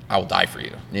 I will die for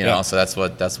you. You know, so that's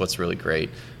what's really great.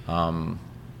 And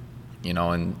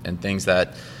things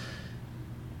that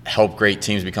help great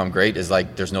teams become great is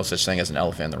there's no such thing as an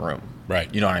elephant in the room.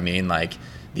 Right. You know what I mean?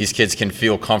 These kids can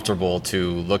feel comfortable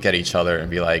to look at each other and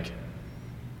be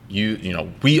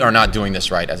we are not doing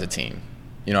this right as a team.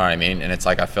 You know what I mean? And it's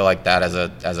I feel like that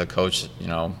as a coach,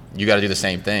 you got to do the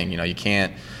same thing. You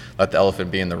can't let the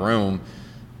elephant be in the room.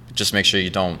 Just make sure you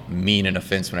don't mean an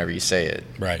offense whenever you say it.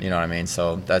 Right. You know what I mean?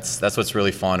 So that's what's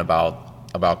really fun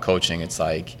about coaching. It's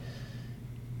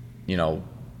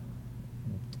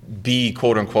be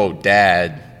quote unquote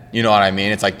dad. You know what I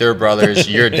mean? It's they're brothers,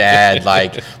 you're dad,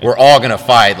 we're all going to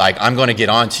fight. I'm going to get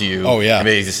onto you. Oh, yeah. And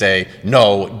maybe to say,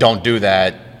 no, don't do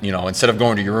that. Instead of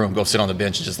going to your room, go sit on the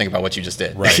bench and just think about what you just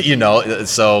did. Right.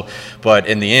 So, but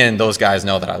in the end, those guys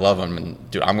know that I love them,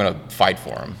 and dude, I'm going to fight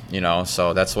for them,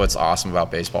 so that's what's awesome about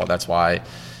baseball. That's why,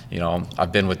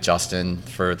 I've been with Justin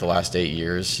for the last 8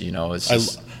 years, it's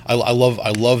just. I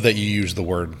love that you use the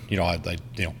word,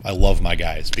 I love my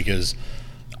guys, because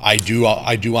I do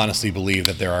honestly believe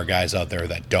that there are guys out there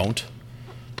that don't,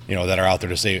 that are out there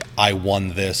to say, I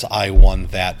won this, I won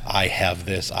that, I have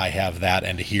this, I have that,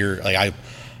 and to hear,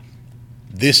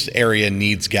 this area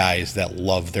needs guys that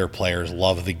love their players,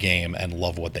 love the game, and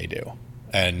love what they do.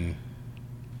 And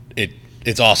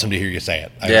it's awesome to hear you say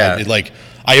it.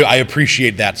 I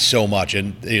appreciate that so much.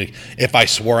 And if I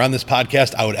swore on this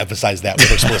podcast, I would emphasize that with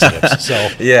explicitives.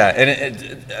 So yeah,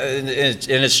 and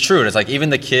it's true. It's even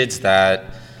the kids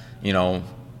that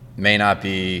may not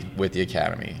be with the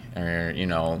academy,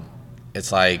 or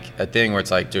it's a thing where it's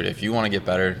dude, if you want to get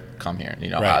better, come here.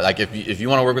 Right. If you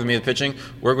want to work with me with pitching,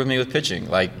 work with me with pitching.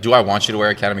 Do I want you to wear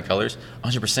academy colors?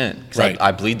 100%, because right.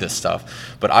 I bleed this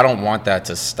stuff. But I don't want that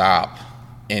to stop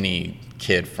any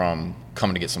kid from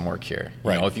coming to get some work here.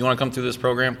 Right. If you want to come through this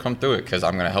program, come through it, because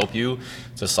I'm going to help you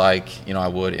just I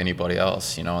would anybody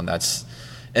else. And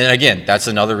again, that's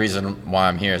another reason why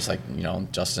I'm here. It's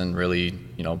Justin really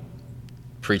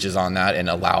preaches on that and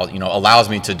allows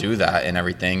me to do that and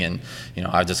everything. And,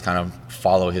 I just kind of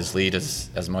follow his lead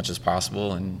as much as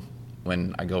possible. And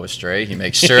when I go astray, he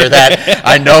makes sure that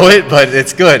I know it, but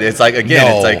it's good. It's like, again,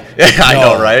 No, it's like, I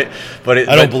know, right? But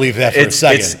I don't believe that for a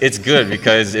second. It's good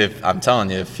because I'm telling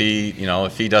you, if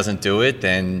he doesn't do it,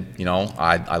 then,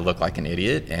 I look like an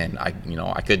idiot and I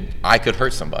could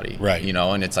hurt somebody. Right.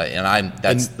 And it's like,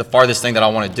 that's the farthest thing that I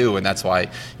want to do. And that's why,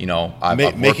 I've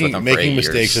worked with him for 8 years. Making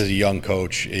mistakes as a young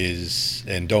coach is,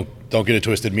 and don't get it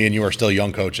twisted, me and you are still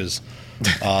young coaches.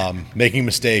 Making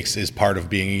mistakes is part of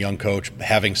being a young coach.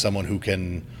 Having someone who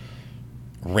can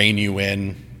rein you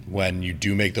in when you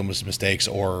do make those mistakes,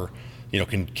 or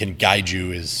can guide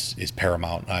you is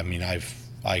paramount. I mean, I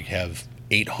have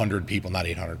 800 people, not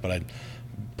 800, but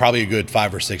probably a good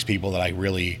 5 or 6 people that I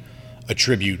really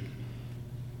attribute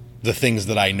the things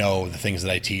that I know, the things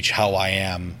that I teach, how I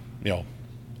am,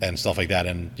 and stuff like that.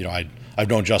 And I've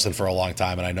known Justin for a long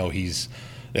time, and I know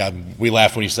we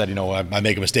laughed when he said, I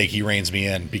make a mistake, he reins me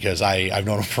in, because I've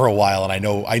known him for a while, and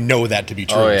I know that to be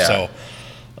true. Oh, yeah. So,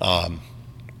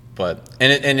 but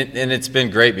it's been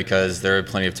great because there are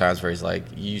plenty of times where he's like,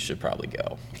 you should probably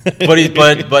go, but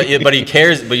he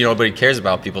cares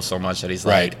about people so much that he's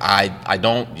right. like, I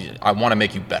want to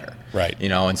make you better, right?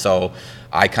 And so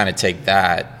I kind of take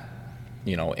that,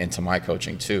 into my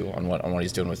coaching too, on what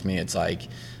he's doing with me. It's like,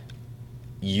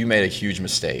 you made a huge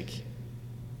mistake,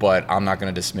 but I'm not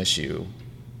going to dismiss you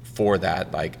for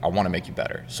that. Like, I want to make you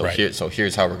better. So right.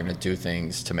 Here's how we're going to do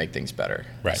things to make things better.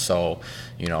 Right. So,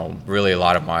 really a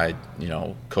lot of my,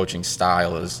 coaching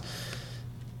style is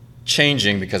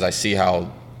changing because I see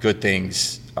how good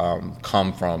things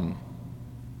come from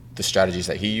the strategies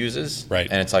that he uses. Right.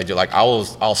 And it's like,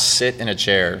 I'll sit in a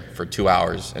chair for 2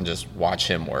 hours and just watch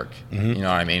him work. Mm-hmm. You know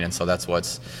what I mean? And so that's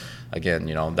what's, again,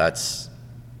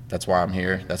 that's why I'm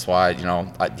here. That's why,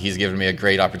 he's given me a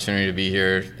great opportunity to be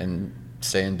here and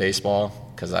stay in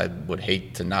baseball, because I would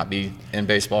hate to not be in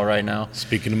baseball right now.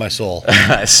 Speaking to my soul.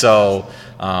 So,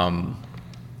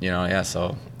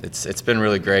 so it's been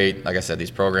really great. Like I said, these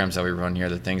programs that we run here,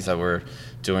 the things that we're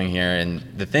doing here, and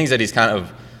the things that he's kind of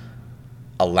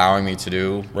allowing me to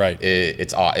do. Right.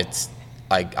 It's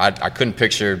like, I couldn't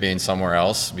picture being somewhere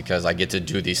else, because I get to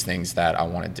do these things that I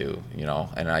want to do,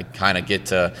 and I kind of get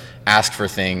to ask for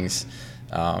things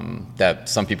that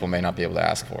some people may not be able to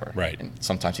ask for. Right. And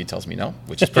sometimes he tells me no,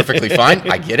 which is perfectly fine.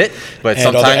 I get it. But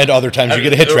other times you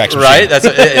get a HitTrax machine. Right.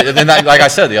 And then, like I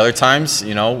said, the other times,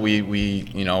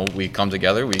 we come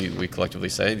together. We collectively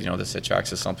say, this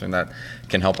HitTrax is something that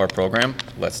can help our program.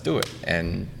 Let's do it.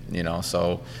 And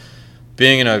so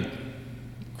being in a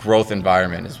growth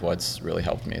environment is what's really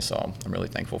helped me, so I'm really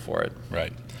thankful for it.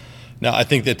 Right. Now, I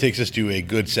think that takes us to a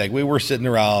good segue. We're sitting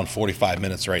around 45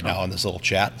 minutes right now in this little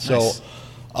chat. Nice.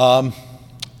 So,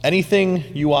 anything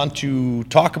you want to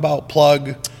talk about,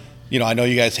 plug? I know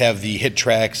you guys have the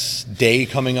HitTrax Day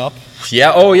coming up.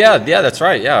 Yeah. Oh, yeah. Yeah, that's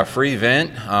right. Yeah, a free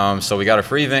event. So we got a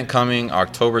free event coming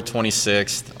October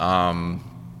 26th.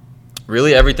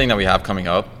 Really, everything that we have coming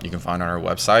up, you can find on our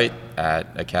website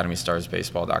at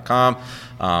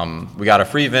academystarsbaseball.com. We got a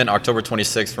free event October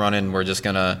 26th running. We're just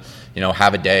gonna,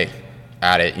 have a day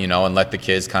at it, and let the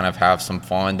kids kind of have some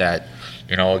fun that,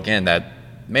 again, that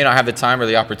may not have the time or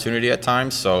the opportunity at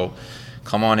times. So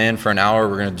come on in for an hour.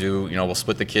 We're gonna do, we'll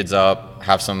split the kids up,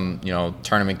 have some,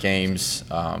 tournament games.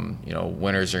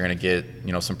 Winners are gonna get,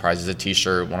 some prizes, a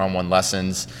T-shirt, one-on-one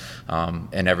lessons,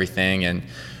 and everything. And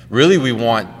really, we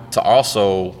want to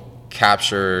also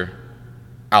capture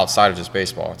outside of just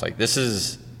baseball. It's like, this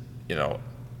is,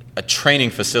 a training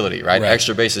facility, right?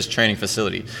 Extra bases training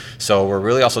facility. So we're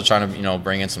really also trying to,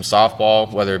 bring in some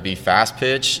softball, whether it be fast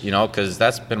pitch, because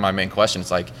that's been my main question.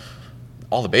 It's like,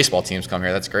 all the baseball teams come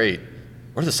here, that's great.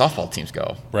 Where do the softball teams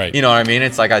go? Right. You know what I mean?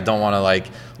 It's like, I don't want to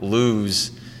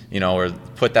lose, or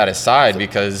put that aside,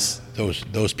 because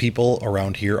those people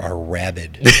around here are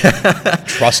rabid.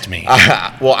 Trust me.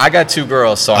 Well, I got 2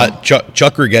 girls, so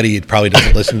Chuck Rigetti probably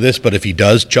doesn't listen to this, but if he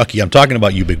does, Chucky, I'm talking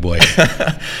about you, big boy.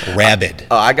 Rabid.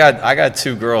 I got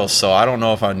 2 girls, so I don't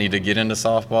know if I need to get into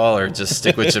softball or just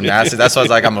stick with gymnastics. That's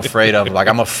what I'm afraid of.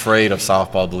 I'm afraid of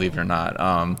softball, believe it or not.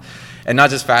 And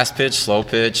not just fast pitch, slow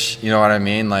pitch. You know what I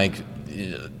mean?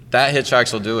 That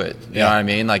HitTrax will do it. You know what I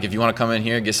mean? If you want to come in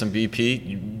here and get some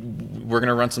BP, we're going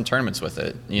to run some tournaments with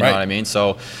it. You know what I mean?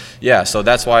 So, yeah, so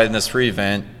that's why in this free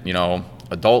event,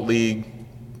 adult league,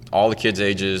 all the kids'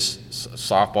 ages,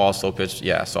 softball, slow pitch.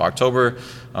 Yeah, so October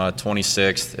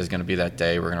 26th is going to be that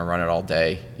day. We're going to run it all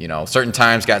day. Certain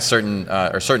times got certain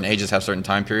ages have certain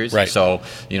time periods. Right. So,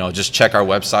 just check our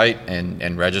website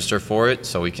and register for it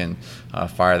so we can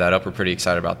fire that up. We're pretty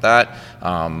excited about that.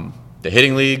 The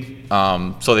hitting league.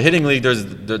 So the hitting league,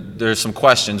 there's some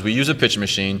questions. We use a pitching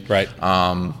machine, Right.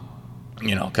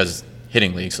 Because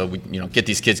hitting league. So we get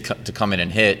these kids to come in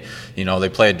and hit. They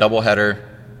play a doubleheader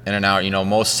in and out.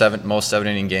 Most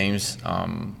 7-inning games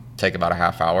take about a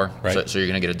half hour. Right. So you're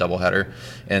going to get a doubleheader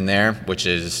in there, which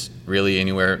is really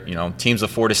anywhere. Teams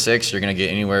of 4 to 6, you're going to get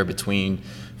anywhere between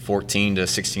 14 to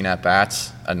 16 at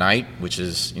bats a night, which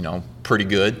is pretty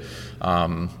good.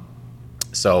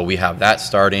 So we have that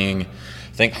starting.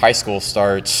 I think high school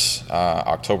starts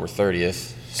October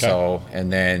 30th. Okay. So,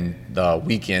 and then the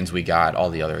weekends we got all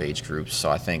the other age groups. So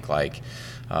I think 9,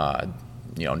 10,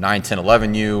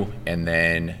 11U, and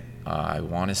then I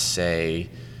want to say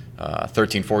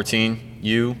 13,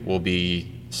 14U will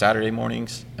be Saturday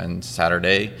mornings and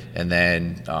Saturday, and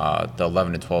then the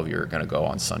 11 and 12 you're going to go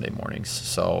on Sunday mornings.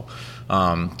 So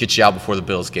get you out before the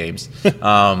Bills games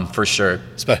for sure.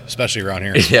 Especially around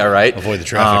here. Yeah, right. Avoid the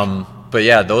traffic. But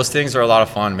yeah, those things are a lot of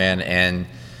fun, man.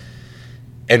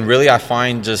 And really, I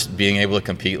find just being able to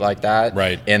compete like that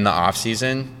in the off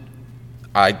season.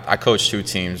 I coached 2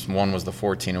 teams. One was the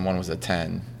 14 and one was the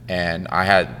 10. And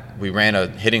we ran a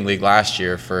hitting league last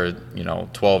year for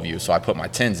 12U, so I put my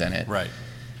 10s in it. Right.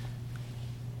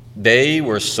 They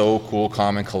were so cool,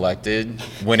 calm, and collected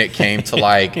when it came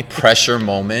to pressure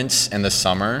moments in the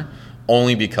summer,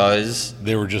 only because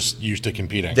they were just used to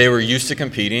competing. They were used to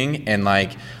competing, and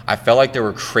I felt like there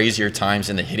were crazier times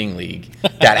in the hitting league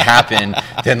that happened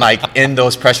than in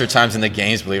those pressure times in the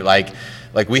games. Like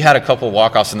we had a couple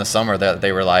walk-offs in the summer that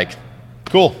they were like,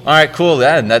 cool. All right, cool.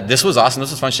 Yeah, and this was awesome.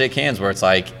 This was fun. Shake hands. Where it's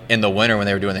in the winter when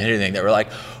they were doing the hitting thing, they were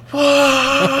like,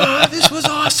 whoa, this was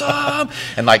awesome.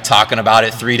 And talking about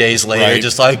it 3 days later,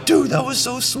 just dude, that was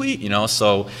so sweet.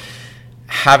 So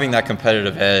having that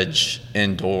competitive edge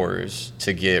indoors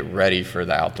to get ready for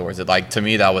the outdoors, to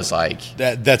me, that was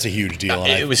that's a huge deal.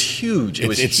 It was huge.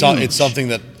 It's something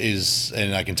that is,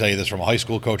 and I can tell you this from a high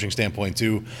school coaching standpoint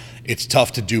too, it's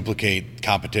tough to duplicate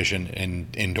competition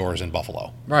indoors in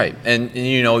Buffalo. Right. And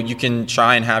you can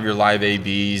try and have your live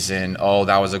ABs and,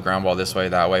 that was a ground ball this way,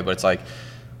 that way, but it's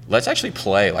let's actually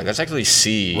play. Let's actually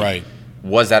see. Right.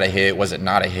 Was that a hit? Was it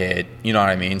not a hit? You know what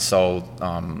I mean? So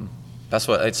that's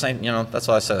what it's saying. That's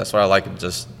what I said. That's what I like.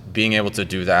 Just being able to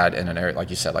do that in an area, like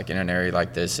you said, in an area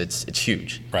like this, it's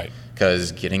huge. Right.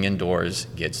 Because getting indoors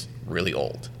gets really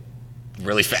old,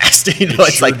 really fast. It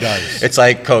sure does. It's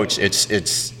coach.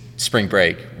 It's spring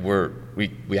break.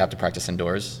 We have to practice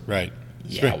indoors. Right.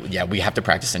 Yeah. We have to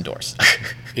practice indoors.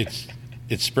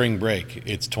 It's spring break.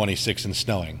 It's 26 and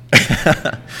snowing.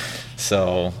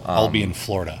 So I'll be in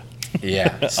Florida.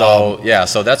 Yeah. So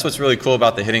So that's what's really cool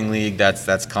about the hitting league.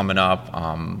 That's coming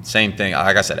up. Same thing.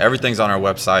 Like I said, everything's on our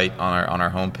website, on our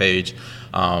homepage.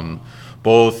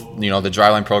 Both the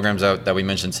dryline programs that we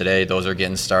mentioned today, those are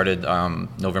getting started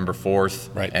November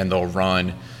 4th, right? And they'll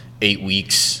run 8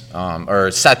 weeks, or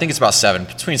I think it's about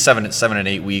between 7 and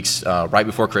 8 weeks, right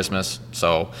before Christmas.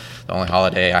 So the only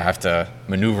holiday I have to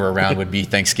maneuver around would be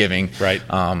Thanksgiving. Right.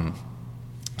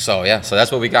 So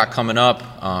that's what we got coming up.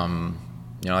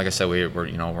 Like I said, we're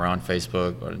on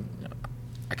Facebook.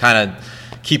 I kind of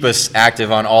keep us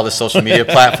active on all the social media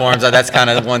platforms. That's kind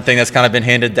of one thing that's kind of been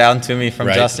handed down to me from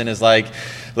Justin is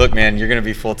look, man, you're going to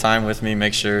be full time with me.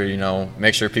 Make sure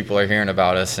people are hearing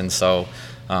about us. And so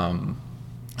our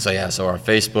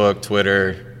Facebook,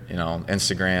 Twitter,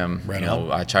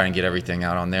 Instagram, I try and get everything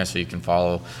out on there so you can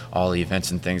follow all the events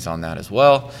and things on that as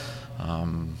well.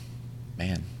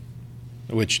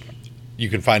 Which you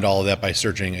can find all of that by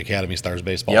searching Academy Stars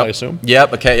Baseball, I assume?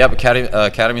 Yep.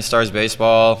 Academy Stars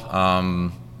Baseball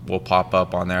will pop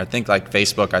up on there. I think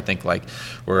Facebook,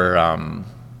 we're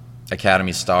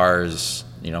Academy Stars,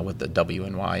 with the W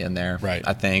and Y in there. Right.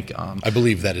 I think. I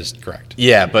believe that is correct.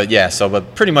 Yeah, but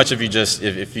pretty much if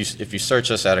you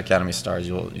search us at Academy Stars,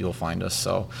 you'll find us.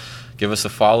 So give us a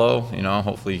follow.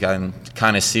 Hopefully you can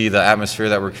kind of see the atmosphere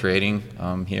that we're creating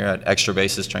here at Extra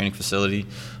Bases Training Facility.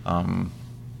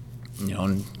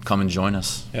 And come and join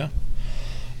us. Yeah.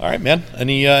 All right, man.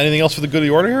 Anything else for the good of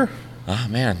the order here? Oh,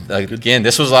 man. Again,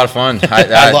 this was a lot of fun.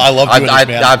 I love doing this,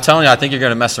 man. I'm telling you, I think you're going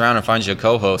to mess around and find you a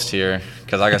co-host here.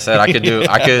 Because like I said, I could do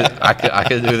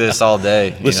this all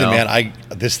day. Listen, man,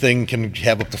 this thing can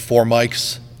have up to 4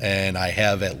 mics, and I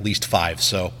have at least 5,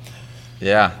 so.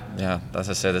 Yeah. As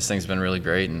I said, this thing's been really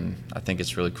great, and I think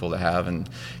it's really cool to have and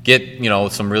get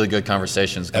some really good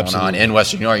conversations going on in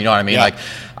Western New York. You know what I mean? Yeah.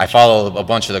 I follow a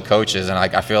bunch of the coaches, and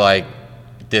I feel like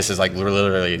this has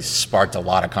literally sparked a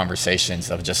lot of conversations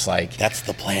of just that's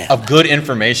the plan of good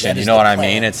information. You know what I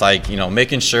mean? It's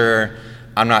making sure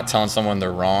I'm not telling someone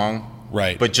they're wrong,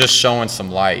 Right. but just showing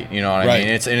some light. You know what I Right.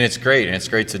 mean? It's great, and it's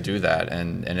great to do that,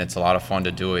 and it's a lot of fun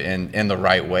to do it in the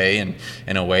right way, and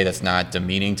in a way that's not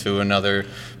demeaning to another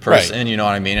person. Right. You know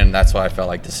what I mean? And that's why I felt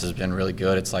like this has been really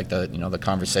good. It's like the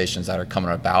conversations that are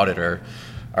coming about it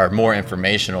are more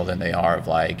informational than they are of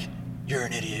like, you're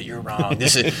an idiot, you're wrong.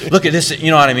 Look at this,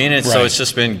 you know what I mean? And so Right. it's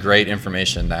just been great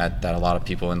information that a lot of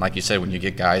people, and like you said, when you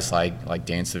get guys like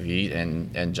Dan Savit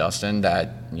and Justin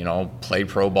that, play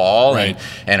pro ball Right.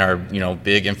 and are,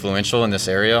 big influential in this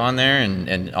area on there,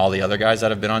 and all the other guys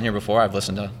that have been on here before. I've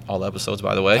listened to all the episodes,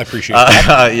 by the way. I appreciate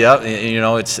that. Yeah,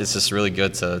 it's just really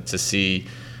good to see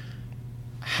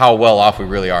how well off we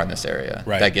really are in this area.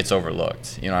 Right. That gets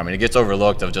overlooked. It gets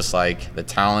overlooked of just like the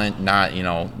talent, not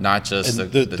just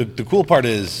And the cool part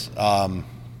is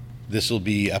this will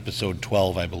be episode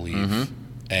 12, I believe, Mm-hmm.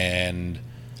 and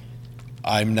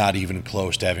I'm not even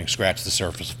close to having scratched the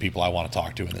surface of people I want to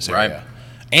talk to in this Right. area.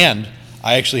 And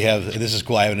I actually have, this is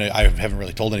cool, I haven't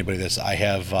really told anybody this, I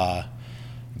have a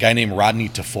guy named Rodney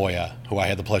Tafoya, who I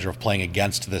had the pleasure of playing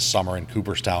against this summer in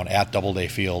Cooperstown at Doubleday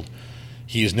Field.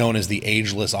 He is known as the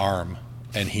Ageless Arm,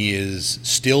 and he is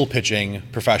still pitching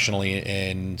professionally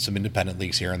in some independent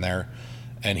leagues here and there.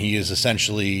 And he is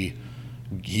essentially,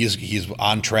 he's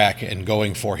on track and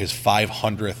going for his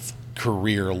 500th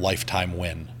career lifetime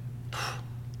win.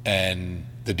 And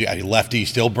the lefty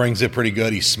still brings it pretty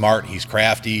good. He's smart. He's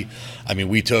crafty. I mean,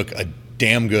 we took a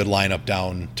damn good lineup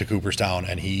down to Cooperstown,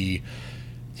 and he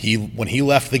when he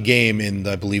left the game in,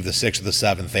 I believe, the 6th or the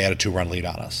 7th, they had a 2-run lead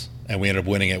on us, and we ended up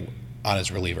winning it on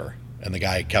his reliever. And the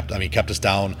guy kept us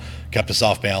down, kept us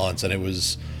off balance, and it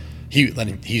was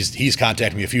he's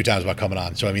contacted me a few times about coming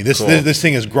on. So I mean, this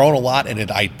thing has grown a lot,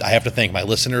 and I have to thank my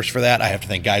listeners for that. I have to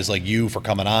thank guys like you for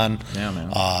coming on,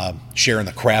 sharing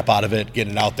the crap out of it,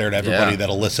 getting it out there to everybody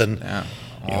that'll listen. Yeah,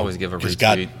 I'll always give a because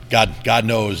retweet. God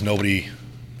knows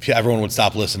everyone would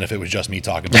stop listening if it was just me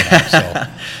talking about it. So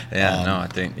I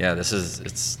think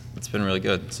it's been really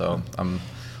good. So I'm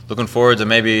looking forward to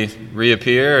maybe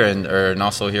reappear and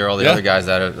also hear all the other guys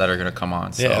that are going to come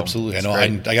on. So yeah, absolutely. I know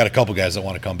I got a couple guys that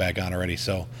want to come back on already.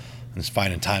 So it's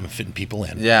finding time and fitting people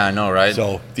in. Yeah, I know, right?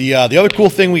 So the other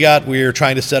cool thing we're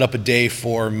trying to set up a day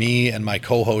for me and my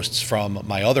co-hosts from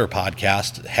my other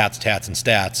podcast, Hats, Tats, and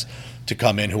Stats, to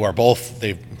come in, who are both,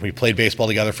 we played baseball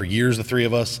together for years, the three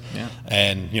of us,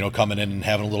 and coming in and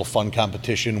having a little fun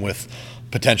competition with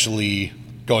potentially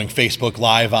going Facebook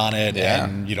Live on it,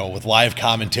 and with live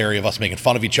commentary of us making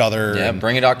fun of each other. Yeah,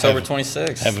 bring it October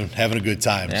 26th. Having a good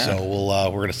time. Yeah. So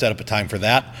we're going to set up a time for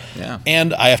that. Yeah.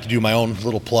 And I have to do my own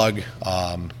little plug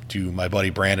to my buddy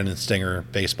Brandon and Stinger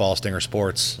Baseball, Stinger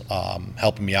Sports,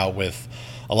 helping me out with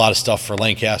a lot of stuff for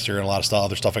Lancaster and a lot of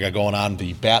other stuff I got going on.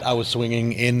 The bat I was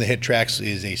swinging in the hit tracks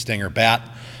is a Stinger bat.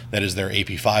 That is their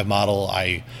AP5 model.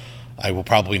 I will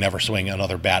probably never swing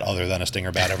another bat other than a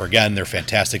Stinger bat ever again. They're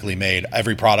fantastically made.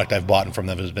 Every product I've bought from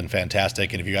them has been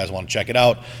fantastic. And if you guys want to check it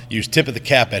out, use Tip of the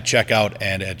Cap at checkout,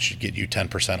 and it should get you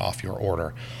 10% off your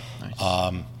order. Nice.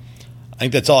 I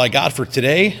think that's all I got for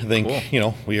today. I think,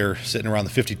 cool. We are sitting around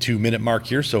the 52-minute mark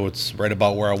here, so it's right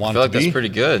about where I want it to be. That's pretty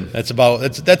good. That's about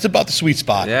the sweet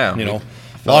spot. Yeah.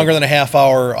 Longer than a half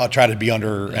hour. I'll try to be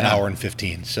under an hour and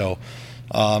 15. So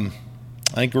I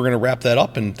think we're going to wrap that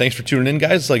up, and thanks for tuning in,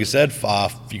 guys. Like I said,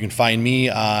 you can find me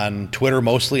on Twitter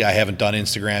mostly. I haven't done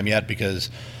Instagram yet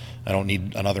because I don't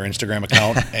need another Instagram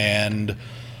account, and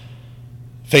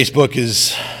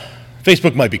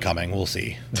Facebook might be coming. We'll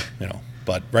see,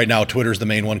 But right now, Twitter's the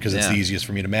main one because it's the easiest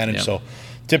for me to manage. Yep. So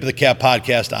Tip of the Cap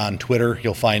Podcast on Twitter,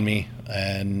 you'll find me,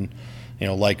 and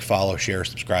like, follow, share,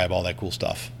 subscribe, all that cool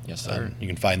stuff. Yes, sir. You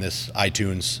can find this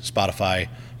iTunes, Spotify,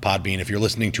 Podbean. If you're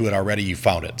listening to it already, you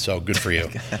found it. So good for you.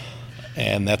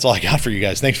 And that's all I got for you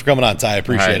guys. Thanks for coming on, Ty. I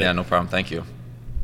appreciate it. Yeah, no problem. Thank you.